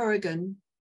Pat Corrigan,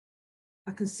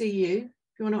 I can see you.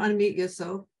 If you want to unmute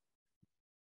yourself.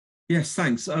 Yes,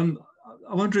 thanks. I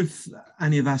wonder if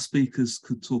any of our speakers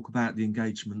could talk about the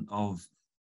engagement of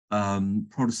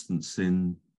Protestants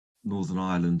in Northern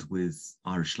Ireland with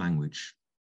Irish language.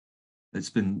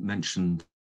 It's been mentioned,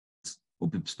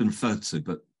 or it's been referred to,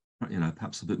 but you know,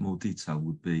 perhaps a bit more detail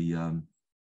would be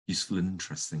useful and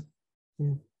interesting.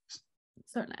 Yeah.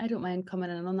 Certainly, I don't mind coming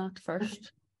in on that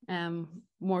first.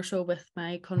 More so with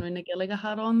my Conwy na Gaeilge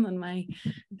hat on and my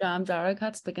Dram Darragh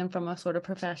hat, speaking from a sort of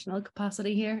professional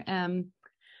capacity here.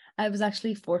 I was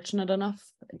actually fortunate enough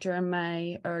during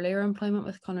my earlier employment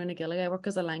with Conwy na Gaeilge. I work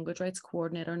as a language rights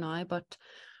coordinator now, but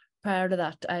prior to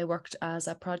that, I worked as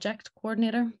a project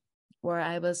coordinator where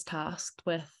I was tasked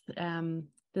with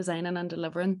designing and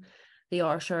delivering the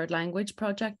Our Shared Language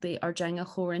project, the Arjanga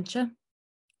Chorincha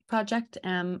project,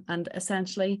 and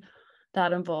essentially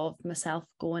that involved myself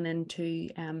going into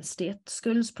state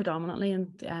schools predominantly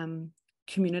and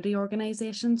community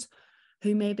organisations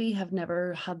who maybe have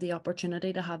never had the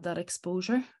opportunity to have that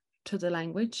exposure to the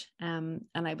language, and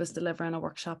I was delivering a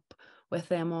workshop with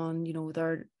them on, you know,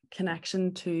 their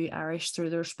connection to Irish through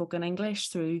their spoken English,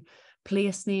 through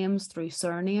place names, through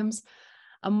surnames.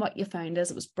 And what you found is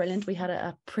it was brilliant. We had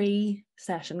a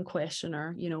pre-session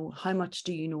questionnaire, you know, how much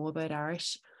do you know about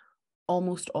Irish?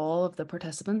 Almost all of the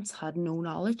participants had no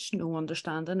knowledge, no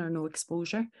understanding or no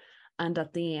exposure. And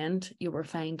at the end, you were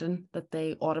finding that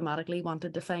they automatically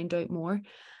wanted to find out more.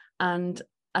 And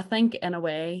I think in a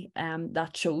way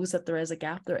that shows that there is a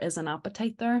gap, there is an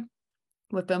appetite there.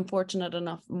 We've been fortunate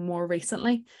enough more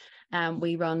recently.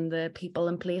 We run the People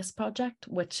in Place project,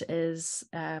 which is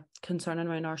concerning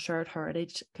around our shared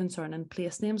heritage, concerning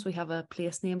place names. We have a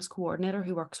place names coordinator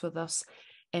who works with us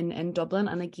in Dublin,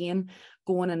 and again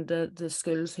going into the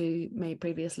schools who may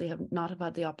previously have not have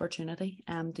had the opportunity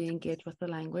to engage with the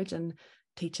language and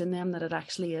teaching them that it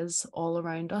actually is all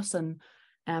around us. And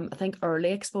I think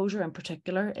early exposure in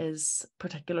particular is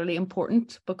particularly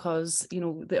important because, you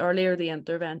know, the earlier the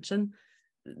intervention,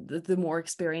 the more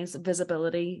experience,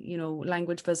 visibility, you know,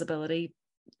 language visibility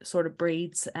sort of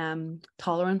breeds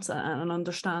tolerance and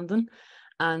understanding.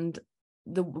 And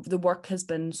the work has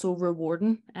been so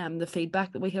rewarding. The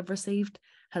feedback that we have received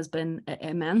has been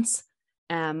immense,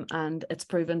 and it's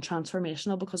proven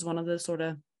transformational, because one of the sort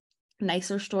of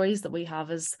nicer stories that we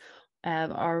have is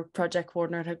our project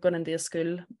coordinator had gone into a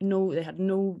school. They had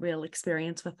no real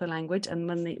experience with the language, and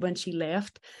when she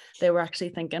left, they were actually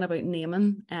thinking about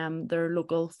naming their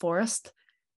local forest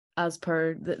as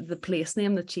per the place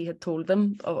name that she had told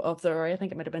them of their area. I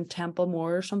think it might have been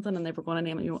Templemore or something, and they were going to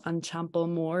name it, and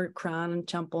Champlemore, Cran and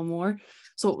Champlemore.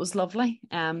 So it was lovely.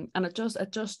 And it just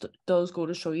does go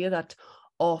to show you that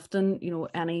often,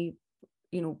 any,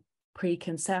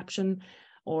 preconception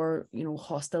or,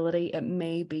 hostility, it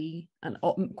may be, and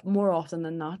more often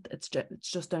than not, it's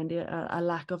just down to a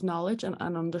lack of knowledge and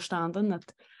understanding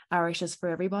that Irish is for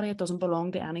everybody. It doesn't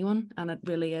belong to anyone, and it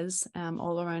really is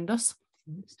all around us.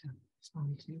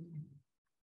 Thank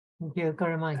you,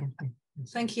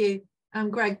 Thank you.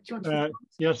 Greg, do you want to?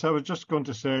 Yes, I was just going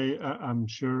to say, I'm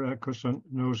sure Kirsten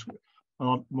knows a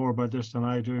lot more about this than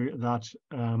I do, that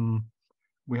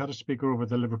we had a speaker over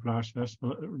the Liverpool Irish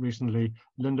Festival recently,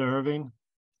 Linda Irving,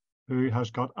 who has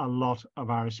got a lot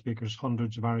of Irish speakers,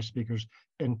 hundreds of Irish speakers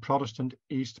in Protestant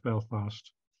East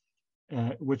Belfast,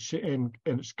 which in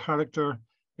its character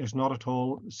is not at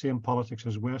all the same politics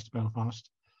as West Belfast.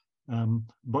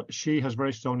 But she has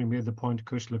very strongly made the point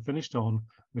Cushla finished on,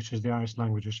 which is the Irish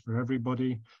language is for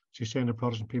everybody. She's saying the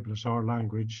Protestant people, it's our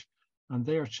language, and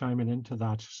they are chiming into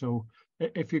that. So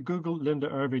if you Google Linda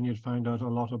Irving, you'd find out a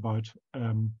lot about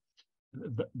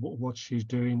what she's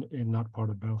doing in that part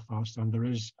of Belfast. And there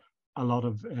is a lot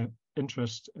of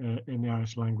interest in the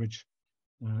Irish language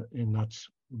in that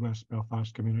West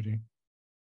Belfast community.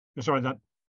 Sorry, that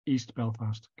East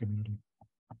Belfast community.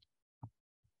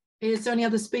 Is there any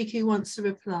other speaker who wants to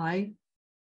reply?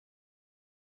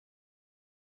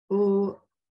 Or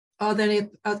are there any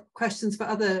questions for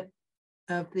other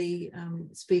of the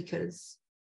speakers?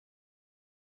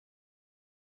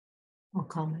 Or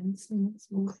comments.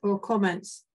 Or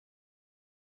comments?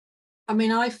 I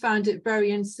mean, I found it very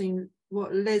interesting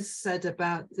what Liz said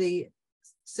about the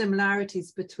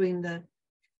similarities between the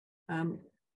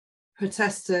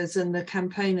protesters and the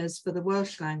campaigners for the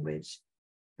Welsh language,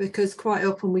 because quite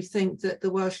often we think that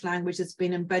the Welsh language has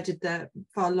been embedded there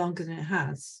far longer than it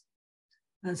has.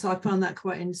 And so I found that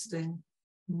quite interesting.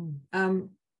 The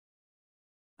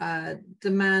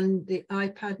man, the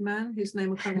iPad man, whose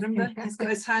name I can't remember, he's got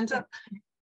his hand up.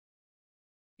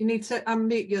 You need to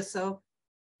unmute yourself.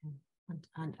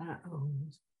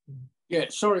 Yeah,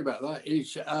 sorry about that.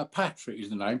 It's Patrick is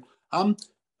the name.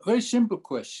 Very simple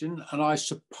question, and I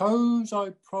suppose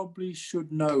I probably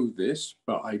should know this,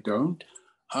 but I don't.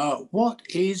 What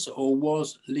is or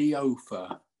was Lfiu?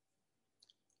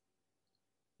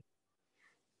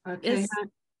 Okay.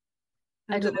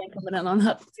 I don't mind coming in on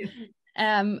that.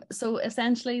 So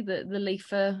essentially the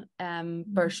Lfiu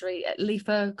bursary,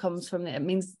 Lfiu comes from it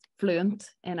means fluent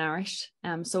in Irish.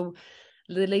 So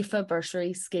the Lfiu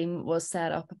bursary scheme was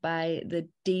set up by the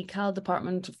DCAL,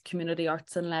 Department of Community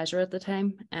Arts and Leisure at the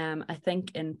time, I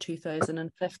think in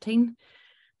 2015.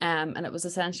 And it was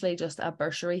essentially just a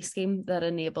bursary scheme that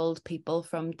enabled people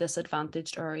from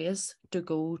disadvantaged areas to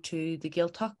go to the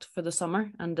Gaeltacht for the summer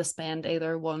and to spend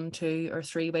either 1, 2 or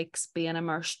 3 weeks being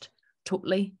immersed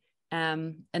totally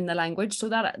in the language. So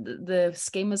that the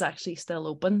scheme is actually still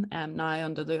open now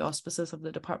under the auspices of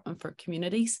the Department for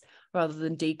Communities rather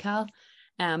than DCAL.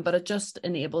 But it just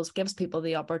gives people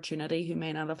the opportunity who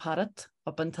may not have had it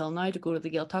up until now to go to the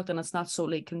Gaeltacht, and it's not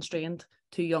solely constrained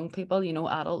to young people.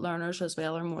 Adult learners as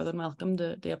well are more than welcome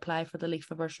to apply for the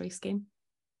Lfiu bursary scheme.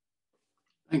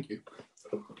 Thank you.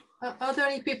 Are there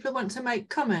any people who want to make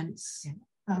comments?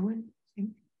 Owen,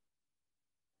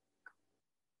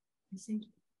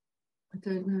 I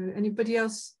don't know. Anybody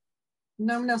else?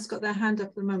 No one else got their hand up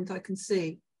at the moment I can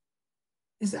see.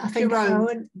 Is it Jerome?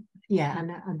 Owen? Yeah,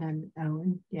 and then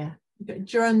Owen, yeah.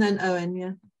 Jerome, then Owen,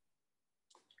 yeah.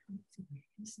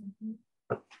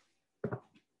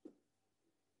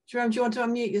 Jerome, do you want to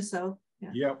unmute yourself?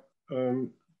 Yeah.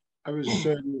 I was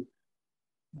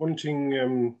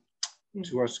wanting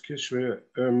to ask Kishra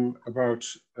about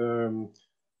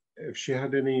if she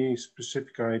had any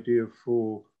specific idea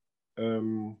for,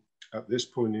 at this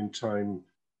point in time,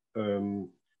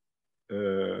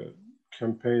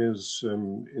 campaigners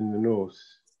in the north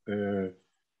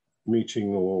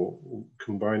meeting or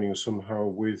combining somehow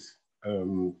with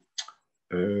Coran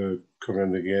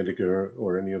Gaeilge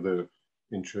or any other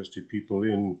interested people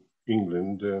in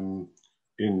England,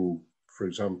 in, for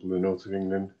example, the north of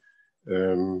England,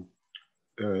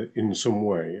 in some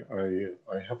way.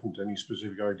 I haven't any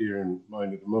specific idea in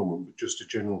mind at the moment, but just a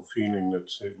general feeling that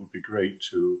it would be great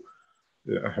to,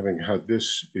 having had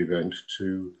this event,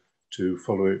 to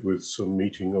follow it with some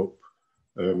meeting up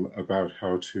about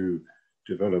how to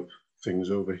develop things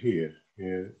over here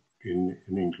in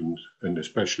England, and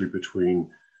especially between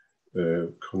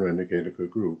Coran Gaeilge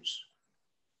groups.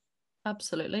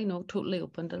 Absolutely, no, totally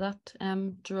open to that,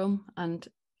 Jerome, and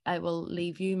I will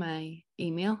leave you my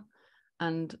email,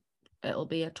 and it'll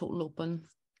be a total open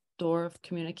door of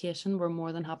communication. We're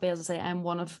more than happy. As I say, I'm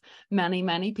one of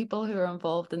many people who are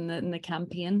involved in the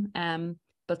campaign.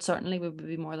 But certainly we would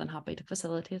be more than happy to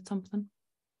facilitate something.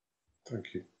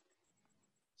 Thank you.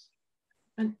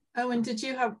 And Owen, did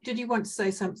you want to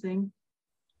say something?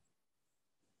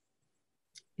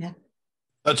 Yeah.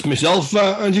 That's myself,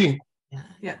 Angie.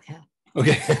 Yeah.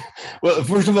 Okay. Well,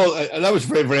 first of all, that was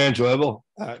very, very enjoyable.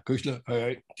 Kushla, all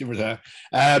right,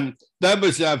 that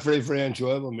was a very, very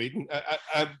enjoyable meeting.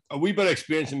 A wee bit of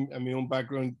experience in my own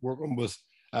background working with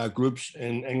groups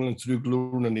in England through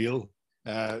Glór na Níl,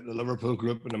 the Liverpool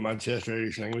group and the Manchester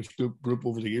Irish Language group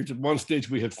over the years. At one stage,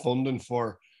 we had funding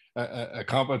for a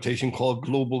competition called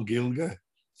Global Gaeilge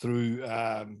through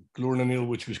Glór na Níl,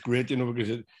 which was great, because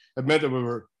it meant that we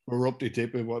were up to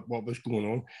date with what was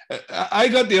going on. I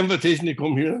got the invitation to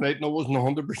come here tonight, and I wasn't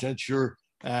 100% sure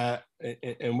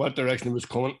in what direction it was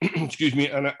coming. Excuse me.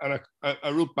 And I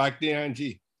wrote back to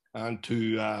Angie and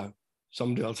to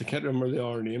somebody else. I can't remember the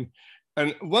other name.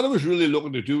 And what I was really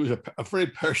looking to do was a very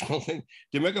personal thing,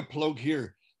 to make a plug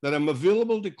here that I'm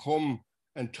available to come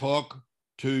and talk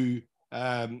to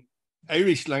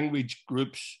Irish language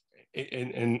groups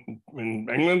in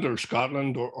England or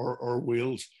Scotland or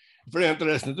Wales. Very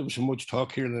interesting that there was so much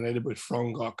talk here tonight about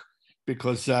Frongok,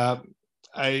 because I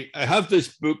have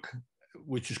this book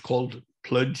which is called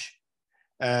Pludge,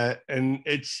 and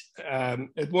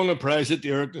it won a prize at the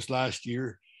Oireachtas last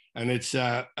year, and it's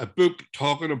a book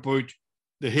talking about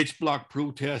the Hitch Block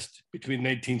protest between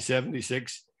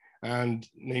 1976 and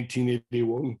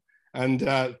 1981, and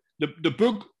the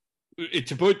book,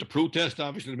 it's about the protest,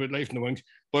 obviously about life in the wings,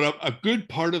 but a good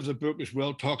part of the book as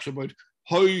well talks about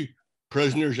how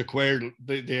prisoners acquired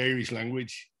the Irish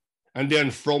language. And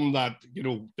then from that,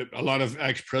 a lot of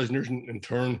ex-prisoners in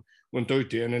turn went out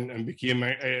there and became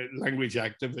language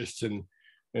activists in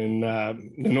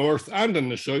the north and in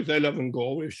the south. I live in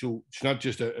Galway, so it's not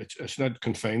just it's not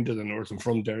confined to the north. I'm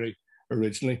from Derry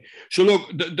originally. So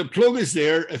look, the plug is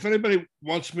there. If anybody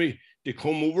wants me to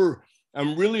come over,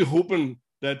 I'm really hoping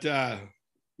that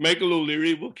Michael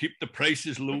O'Leary will keep the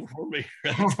prices low for me,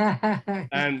 right?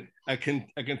 And I can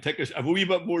take a wee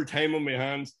bit more time on my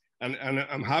hands, and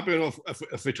I'm happy enough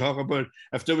if we talk about,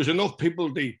 if there was enough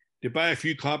people to buy a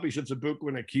few copies of the book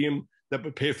when it came, that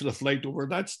would pay for the flight over.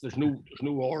 There's no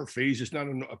other fees. It's not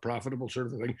a profitable sort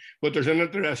of thing, but there's an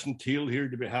interesting tale here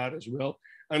to be had as well.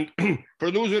 And for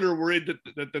those that are worried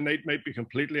that the night might be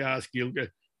completely As Gaeilge,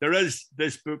 there is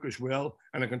this book as well,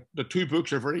 and the two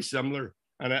books are very similar.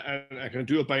 And I can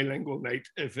do a bilingual night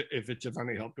if it's of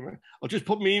any help to me. I'll just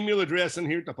put my email address in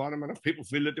here at the bottom, and if people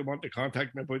feel that they want to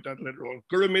contact me about that later on.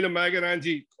 Guramila Magan,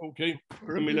 Angie. Okay.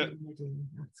 Guramila.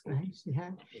 That's great.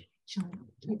 Yeah. Shall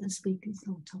I take the speakers?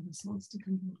 Oh, Thomas wants to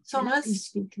come. Thomas? These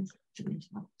speakers.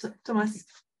 Thomas.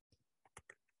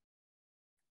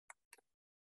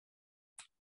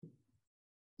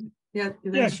 Yeah.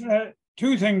 Yes,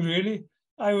 two things really.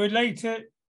 I would like to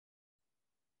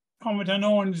comment on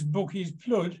Owen's book, his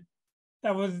Plud.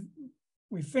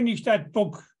 We finished that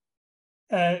book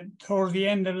toward the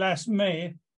end of last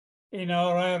May in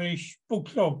our Irish book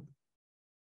club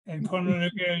in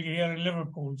Conor Gaeilge here in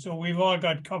Liverpool. So we've all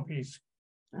got copies.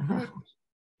 Now,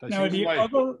 the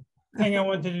other thing I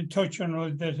wanted to touch on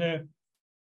was that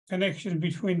connection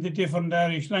between the different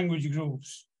Irish language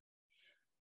groups.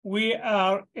 We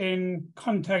are in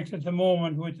contact at the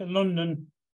moment with the London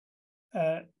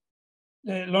Conor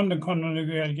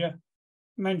Gaeilge,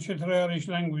 Manchester Irish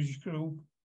Language Group,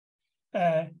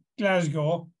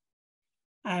 Glasgow,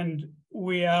 and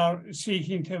we are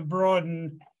seeking to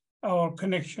broaden our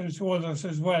connections to others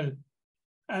as well.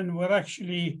 And we're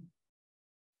actually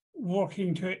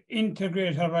working to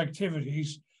integrate our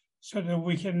activities so that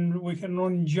we can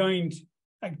run joint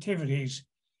activities,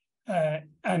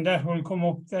 and that'll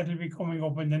be coming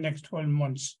up in the next 12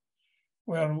 months.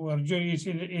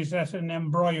 Is at an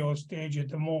embryo stage at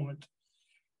the moment,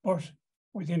 but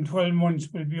within 12 months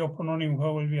we'll be up and running,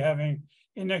 where we'll be having,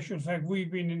 in actual fact,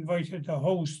 we've been invited to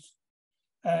host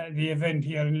the event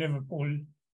here in Liverpool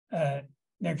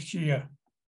next year.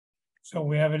 So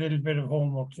we have a little bit of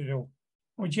homework to do.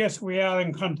 But yes, we are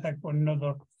in contact with one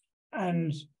another,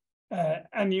 and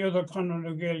any other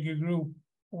Conor Gaeilge group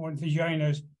who want to join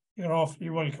us, you're awfully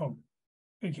welcome,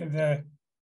 because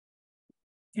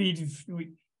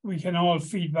we can all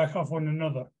feed back off one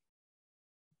another.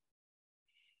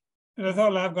 And that's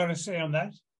all I've got to say on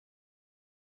that.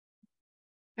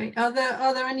 Okay. Are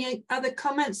there any other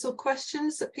comments or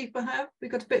questions that people have?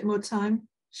 We've got a bit more time.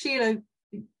 Sheila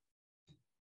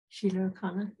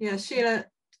O'Connor. Yeah, Sheila, do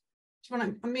you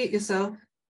want to unmute yourself?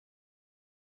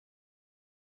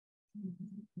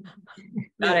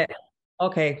 Got it.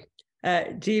 Okay.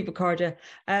 Jeeva Carja.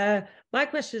 My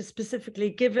question is specifically,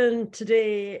 given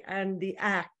today and the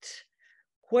Act,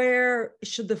 where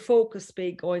should the focus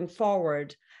be going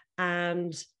forward?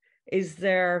 And is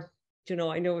there, you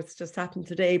know, I know it's just happened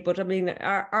today, but I mean,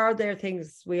 are there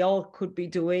things we all could be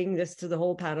doing, this to the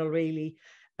whole panel really,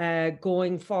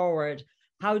 going forward?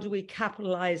 How do we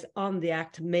capitalize on the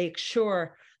Act to make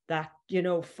sure that, you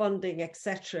know, funding,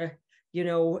 etc., you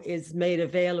know, is made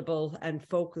available and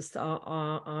focused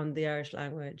on the Irish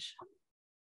language?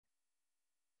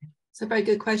 It's a very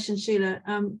good question, Sheila.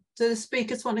 Do the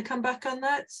speakers want to come back on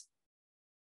that?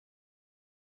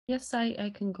 Yes,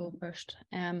 I can go first.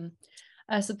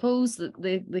 I suppose that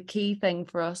the key thing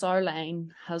for us, our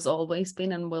line has always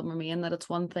been and will remain that it's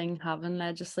one thing having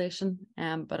legislation,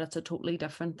 but it's a totally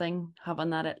different thing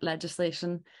having that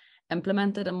legislation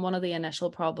implemented. And one of the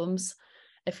initial problems,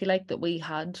 if you like, that we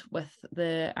had with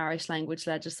the Irish language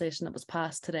legislation that was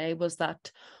passed today was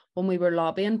that when we were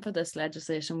lobbying for this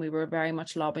legislation, we were very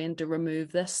much lobbying to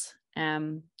remove this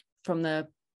from the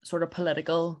sort of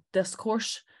political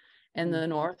discourse in the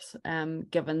North,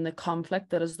 given the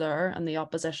conflict that is there and the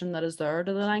opposition that is there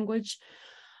to the language.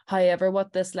 However,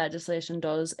 what this legislation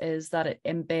does is that it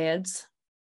embeds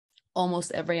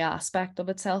almost every aspect of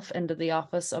itself into the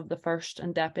office of the First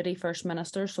and Deputy First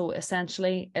Minister. So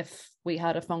essentially, if we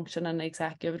had a function in the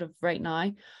executive right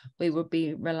now, we would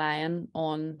be relying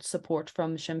on support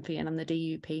from Sinn Féin and the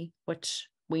DUP, which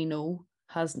we know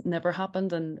has never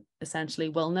happened and essentially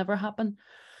will never happen.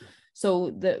 So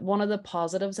one of the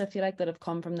positives, if you like, that have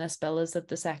come from this bill is that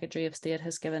the Secretary of State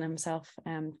has given himself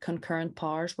concurrent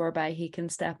powers whereby he can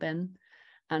step in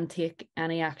and take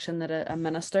any action that a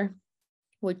minister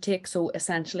would take. So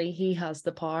essentially he has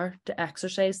the power to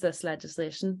exercise this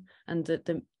legislation and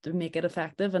to make it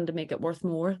effective and to make it worth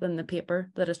more than the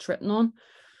paper that it's written on.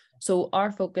 So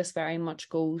our focus very much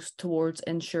goes towards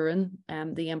ensuring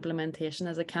the implementation.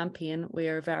 As a campaign, we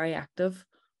are very active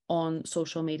on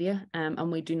social media,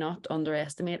 and we do not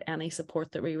underestimate any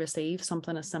support that we receive.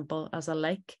 Something as simple as a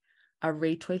like, a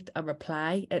retweet, a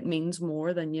reply, it means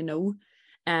more than you know.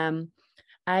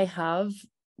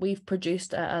 We've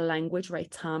produced a language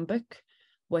rights handbook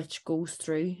which goes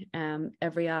through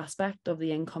every aspect of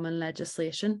the incoming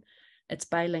legislation. It's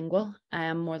bilingual. I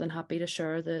am more than happy to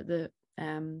share the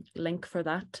link for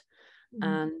that.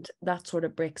 And that sort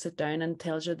of breaks it down and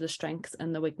tells you the strengths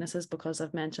and the weaknesses, because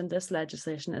I've mentioned this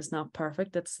legislation is not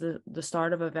perfect. It's the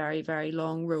start of a very, very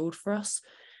long road for us.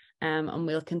 And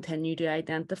we'll continue to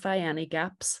identify any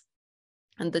gaps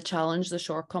and to challenge the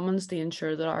shortcomings to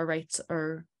ensure that our rights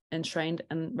are enshrined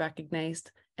and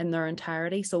recognised in their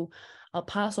entirety. So I'll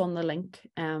pass on the link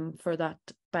for that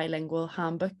bilingual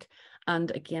handbook.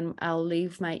 And again, I'll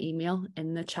leave my email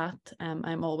in the chat.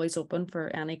 I'm always open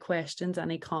for any questions,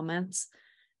 any comments,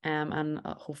 and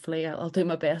hopefully I'll do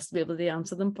my best to be able to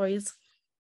answer them for you.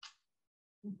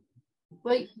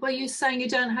 Were you saying you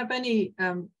don't have any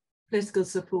political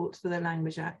support for the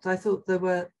Language Act? I thought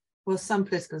there was some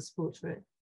political support for it.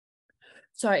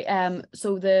 Sorry,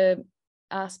 so the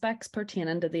aspects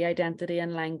pertaining to the Identity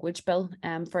and Language Bill,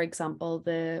 for example,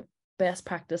 the best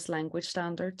practice language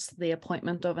standards, the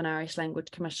appointment of an Irish Language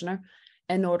Commissioner,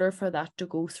 in order for that to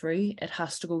go through, it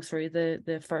has to go through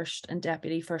the First and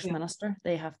Deputy First Minister.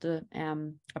 They have to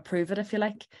approve it, if you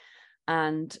like.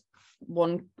 And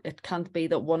it can't be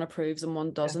that one approves and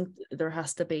one doesn't. There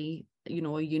has to be, you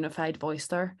know, a unified voice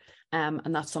there.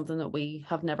 And that's something that we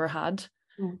have never had.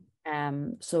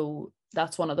 So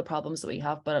that's one of the problems that we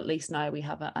have, but at least now we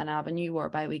have an avenue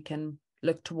whereby we can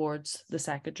look towards the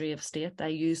Secretary of State. I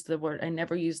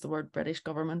never use the word British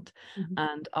government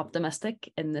and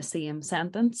optimistic in the same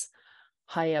sentence.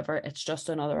 However, it's just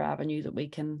another avenue that we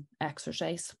can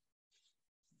exercise.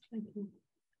 Thank you.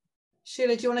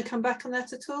 Sheila, do you want to come back on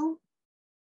that at all?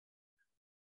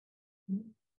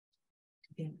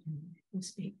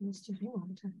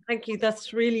 Thank you.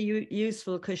 That's really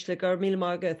useful, Cushla Garmil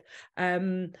Margaret.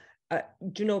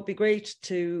 Do you know, it'd be great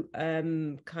to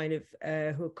kind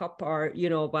of hook up or, you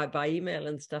know, by email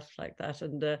and stuff like that.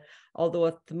 And although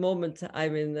at the moment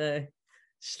I'm in the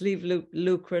Slieve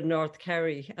Lucra, North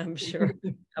Kerry, I'm sure,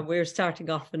 and we're starting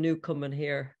off a new coming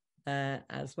here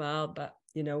as well. But,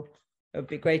 you know, it would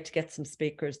be great to get some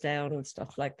speakers down and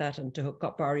stuff like that, and to hook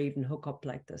up or even hook up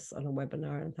like this on a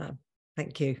webinar and that.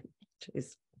 Thank you.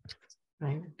 Jeez.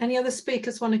 Right. Any other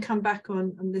speakers want to come back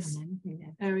on this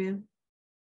area?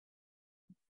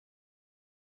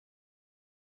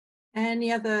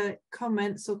 Any other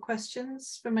comments or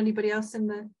questions from anybody else in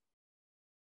the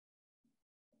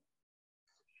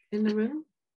room?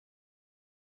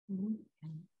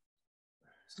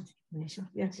 Yes.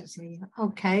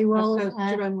 Okay, well,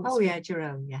 Jerome oh yeah,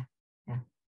 Jerome, yeah.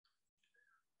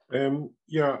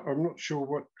 Yeah, I'm not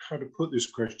sure how to put this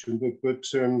question, but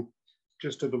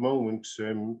just at the moment,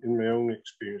 in my own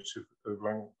experience of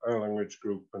our language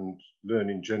group and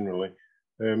learning generally,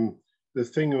 the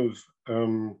thing of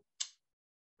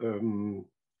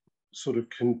sort of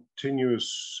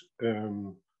continuous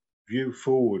view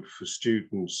forward for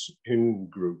students in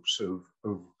groups of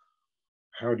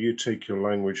how do you take your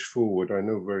language forward? I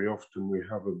know very often we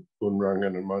have a bunrang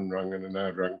and a manrang and an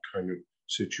adrang kind of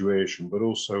situation, but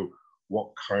also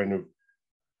what kind of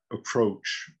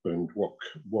approach and what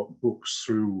books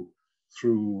through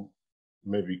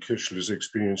maybe Kishla's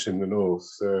experience in the north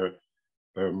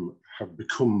have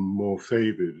become more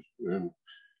favoured,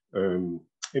 and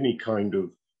any kind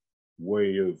of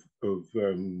way of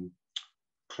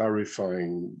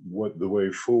clarifying what the way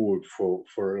forward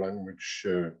for a language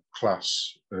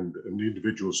class and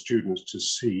individual students to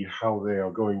see how they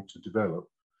are going to develop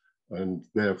and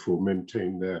therefore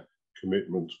maintain their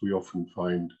commitments. We often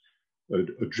find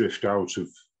a drift out of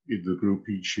the group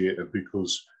each year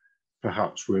because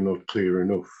perhaps we're not clear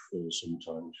enough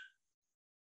sometimes.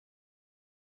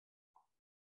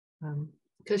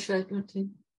 Kishla,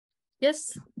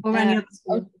 Yes. or any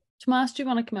other? Tomas, do you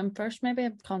want to come in first? Maybe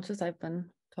I'm conscious I've been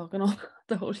talking all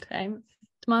the whole time.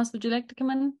 Tomas, would you like to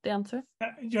come in? The answer?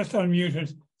 Just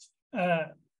unmuted.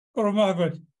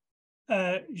 Good.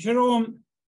 Jerome,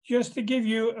 just to give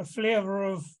you a flavour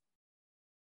of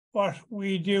what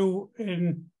we do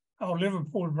in our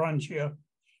Liverpool branch here.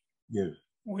 Yeah.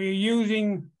 We're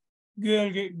using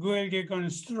Gaeilge Gun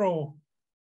Straw,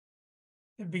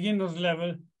 the beginner's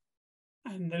level,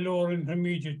 and the lower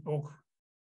intermediate book.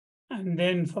 And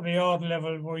then for the odd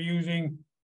level, we're using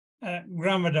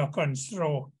Grammar Gun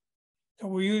Straw. So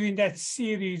we're using that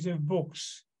series of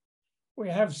books. We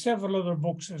have several other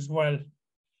books as well.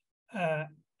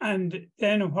 And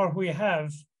then what we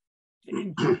have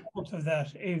in support of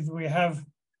that is we have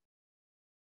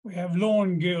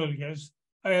lone Gaeilges,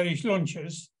 Irish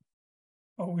lunches,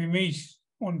 or we meet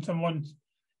once a month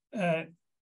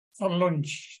for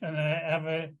lunch and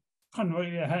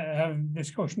have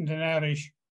discussions in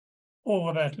Irish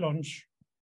over that lunch.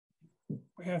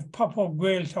 We have pop-up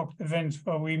Gaeltacht events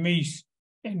where we meet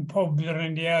in pubs or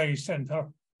in the Irish Centre,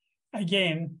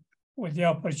 again with the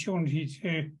opportunity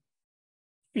to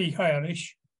speak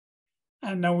Irish.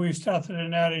 And now we've started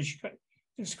an Irish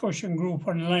discussion group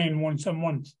online once a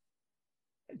month.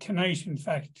 Tonight, in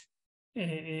fact,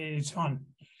 it's on.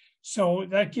 So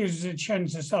that gives us a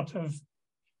chance to sort of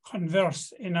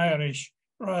converse in Irish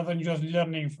rather than just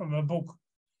learning from a book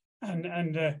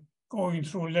and going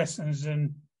through lessons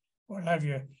and what have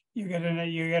you. You get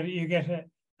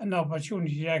an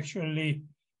opportunity to actually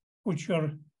put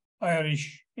your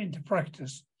Irish into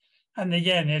practice. And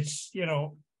again, it's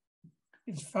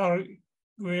far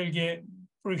Gaeilge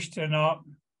Briste not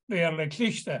barely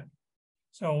Cliste.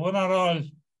 So we're not all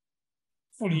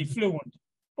fully fluent,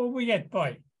 but we get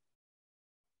by.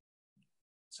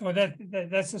 So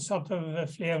that's a sort of a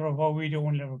flavour of what we do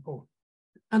in Liverpool.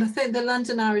 And I think the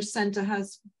London Irish Centre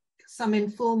has some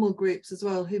informal groups as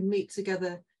well who meet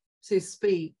together to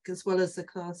speak as well as the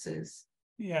classes.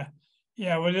 Yeah,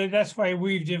 well, that's why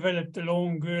we've developed the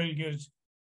lone Gaeilges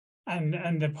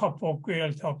and the pop-up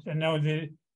Gaeltacht, and now the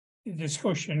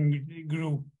discussion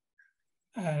group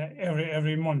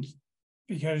every month,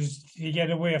 because to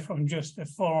get away from just the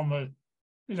formal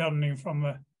learning from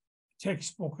a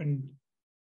textbook and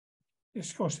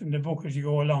discussing the book as you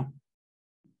go along.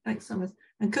 Thanks, Thomas.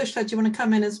 And Kushla, do you want to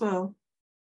come in as well?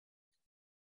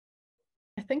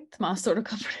 I think Tomas sort of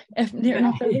covered near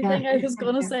enough everything I was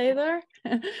going to say there.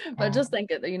 But I just think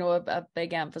that, a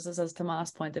big emphasis, as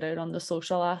Tomas pointed out, on the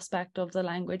social aspect of the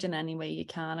language in any way you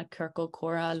can, a Kirkle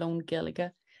Cora, Lone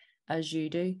Gaeilge, as you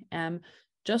do.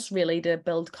 Just really to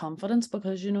build confidence,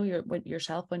 because you're with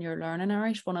yourself when you're learning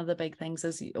Irish. One of the big things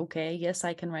is, okay, yes,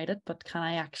 I can write it, but can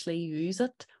I actually use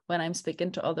it when I'm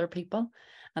speaking to other people?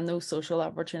 And those social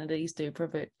opportunities do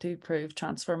prove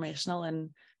transformational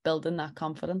in building that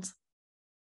confidence.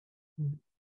 Yeah.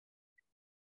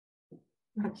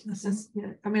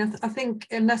 I mean, I think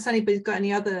unless anybody's got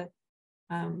any other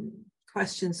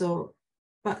questions,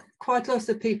 but quite lots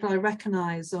of people I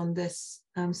recognise on this.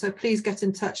 So please get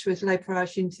in touch with Labour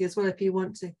Irish Unity as well if you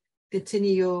want to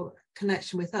continue your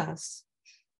connection with us,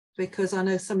 because I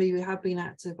know some of you have been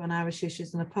active on Irish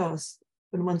issues in the past,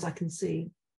 but the ones I can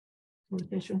see.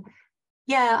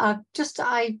 Yeah,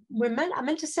 I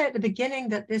meant to say at the beginning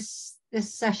that this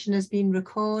session has been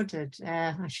recorded.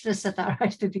 I should have said that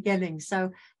right at the beginning.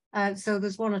 So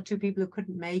there's one or two people who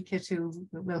couldn't make it who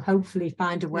will hopefully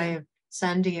find a way of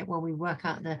sending it when we work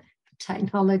out the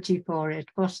technology for it.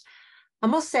 But I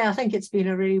must say, I think it's been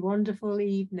a really wonderful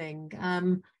evening.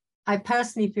 I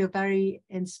personally feel very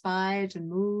inspired and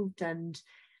moved, and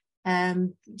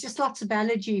just lots of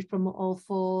energy from all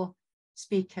 4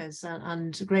 speakers,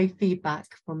 and great feedback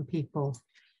from people.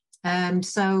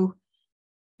 So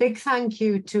big thank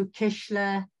you to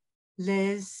Kishla,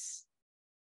 Liz,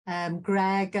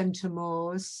 Greg and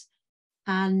Tamors,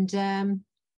 and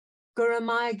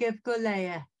Guramagiv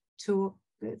Gulea.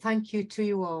 Thank you to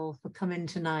you all for coming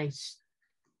tonight.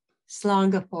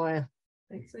 Slanga foil.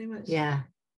 Thanks very much. Yeah.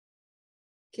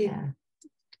 Keep. Yeah.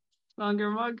 Longer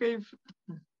Margrave.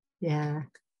 Yeah.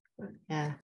 Yeah.